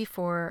maybe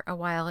for a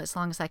while, as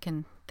long as I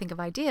can think of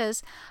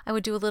ideas, I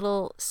would do a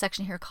little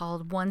section here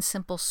called One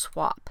Simple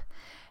Swap.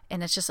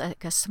 And it's just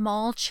like a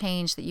small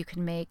change that you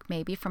can make,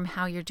 maybe from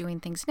how you're doing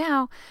things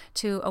now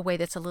to a way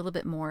that's a little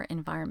bit more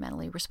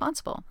environmentally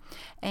responsible.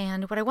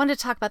 And what I wanted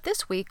to talk about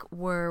this week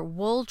were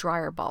wool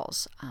dryer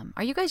balls.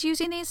 Are you guys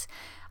using these?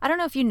 I don't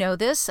know if you know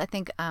this. I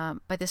think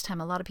by this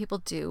time a lot of people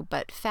do,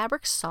 but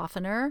fabric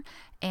softener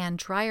and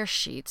dryer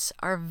sheets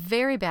are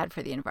very bad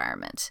for the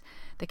environment.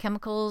 The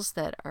chemicals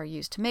that are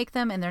used to make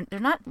them, and they're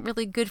not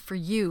really good for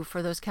you,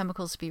 for those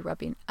chemicals to be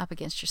rubbing up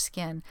against your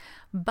skin.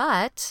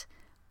 But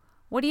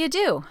what do you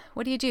do?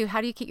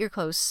 How do you keep your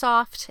clothes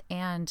soft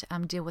and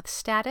deal with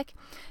static?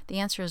 The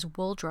answer is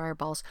wool dryer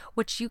balls,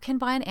 which you can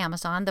buy on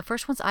Amazon. The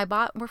first ones I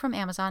bought were from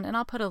Amazon, and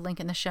I'll put a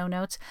link in the show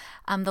notes.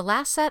 The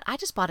last set I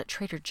just bought at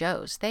Trader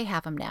Joe's. They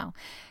have them now.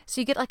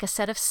 So you get like a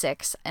set of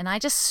 6, and I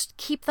just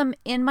keep them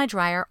in my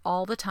dryer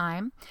all the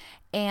time.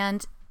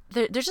 And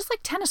they're just like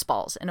tennis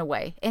balls in a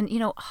way. And,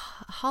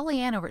 Holly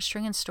Ann over at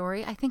String and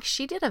Story, I think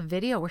she did a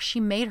video where she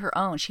made her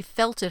own. She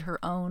felted her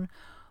own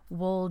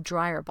wool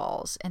dryer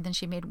balls, and then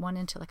she made one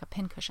into like a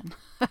pincushion.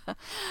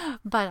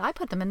 But I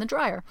put them in the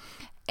dryer,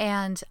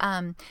 and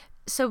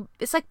so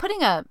it's like putting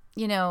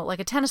like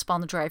a tennis ball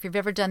in the dryer, if you've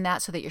ever done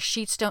that, so that your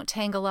sheets don't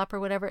tangle up or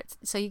whatever.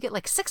 So you get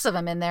like 6 of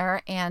them in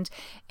there, and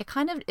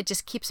it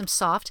just keeps them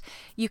soft.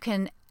 You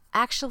can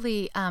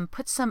actually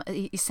put some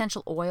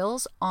essential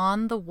oils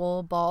on the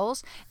wool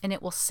balls, and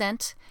it will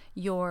scent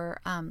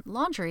your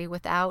laundry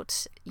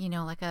without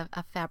like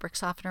a fabric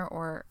softener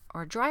or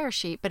dryer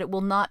sheet, but it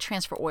will not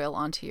transfer oil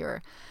onto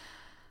your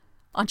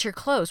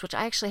clothes, which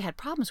I actually had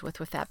problems with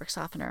fabric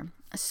softener.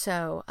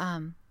 So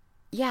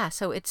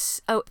so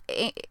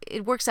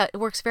it works out. It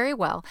works very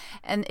well.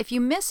 And if you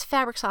miss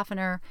fabric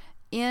softener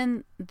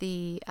in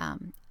the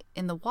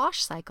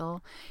wash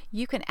cycle,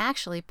 you can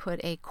actually put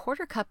a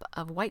 1/4 cup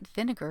of white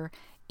vinegar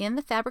in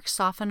the fabric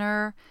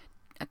softener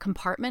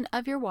compartment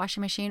of your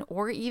washing machine,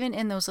 or even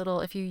in those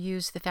little, if you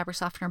use the fabric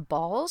softener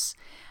balls,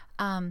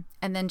 and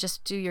then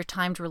just do your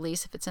timed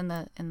release if it's in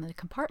the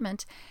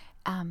compartment,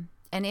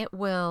 and it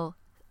will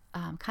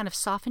kind of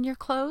soften your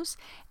clothes,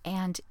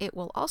 and it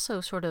will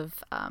also sort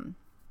of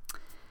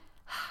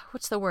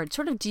what's the word?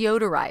 Sort of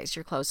deodorize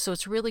your clothes. So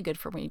it's really good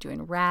for when you're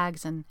doing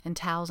rags and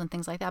towels and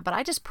things like that. But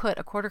I just put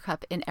a 1/4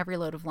 cup in every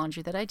load of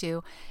laundry that I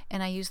do,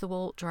 and I use the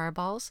wool dryer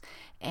balls.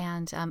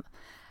 And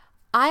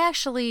I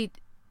actually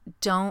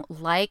don't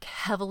like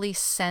heavily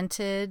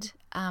scented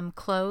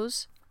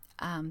clothes.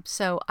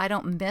 So I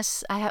don't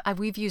miss,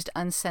 we've used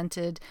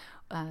unscented,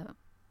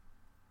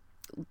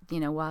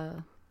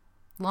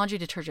 laundry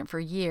detergent for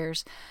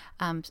years.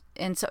 I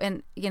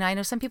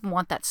know some people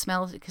want that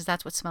smell because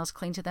that's what smells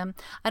clean to them.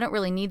 I don't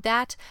really need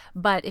that.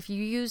 But if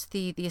you use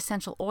the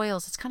essential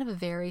oils, it's kind of a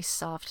very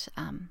soft,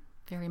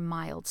 very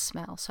mild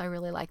smell. So I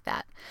really like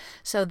that.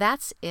 So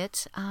that's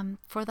it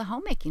for the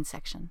homemaking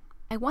section.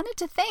 I wanted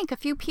to thank a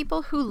few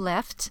people who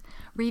left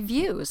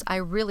reviews. I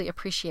really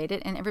appreciate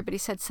it, and everybody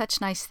said such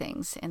nice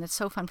things, and it's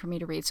so fun for me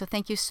to read. So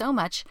thank you so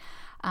much.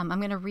 I'm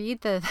going to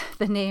read the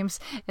names,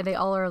 and they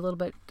all are a little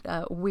bit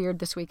weird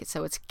this week.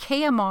 So it's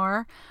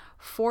KMR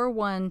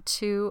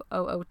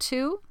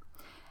 412002.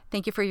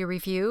 Thank you for your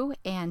review,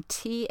 and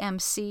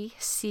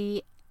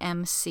TMCCMC.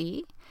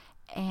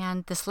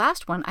 And this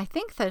last one, I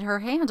think that her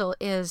handle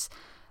is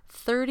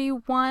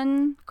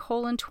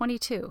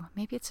 31:22.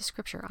 Maybe it's a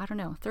scripture. I don't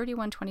know.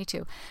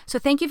 31:22. So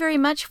thank you very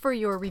much for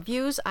your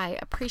reviews. I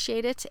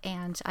appreciate it.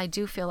 And I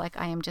do feel like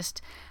I am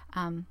just,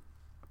 when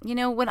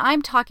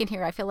I'm talking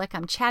here, I feel like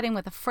I'm chatting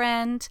with a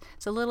friend.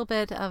 It's a little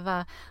bit of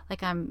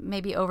like I'm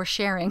maybe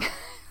oversharing, a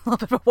little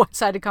bit of a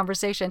one-sided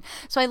conversation.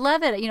 So I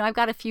love it. I've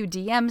got a few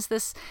DMs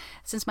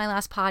since my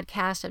last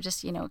podcast of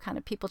just, kind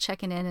of people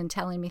checking in and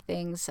telling me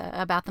things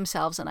about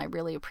themselves. And I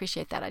really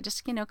appreciate that. I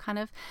just,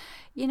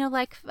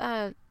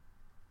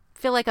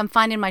 feel like I'm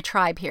finding my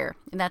tribe here.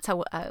 And that's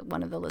how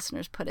one of the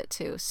listeners put it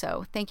too.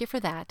 So thank you for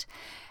that.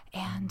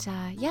 And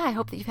I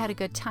hope that you've had a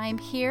good time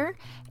here,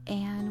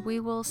 and we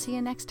will see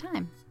you next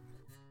time.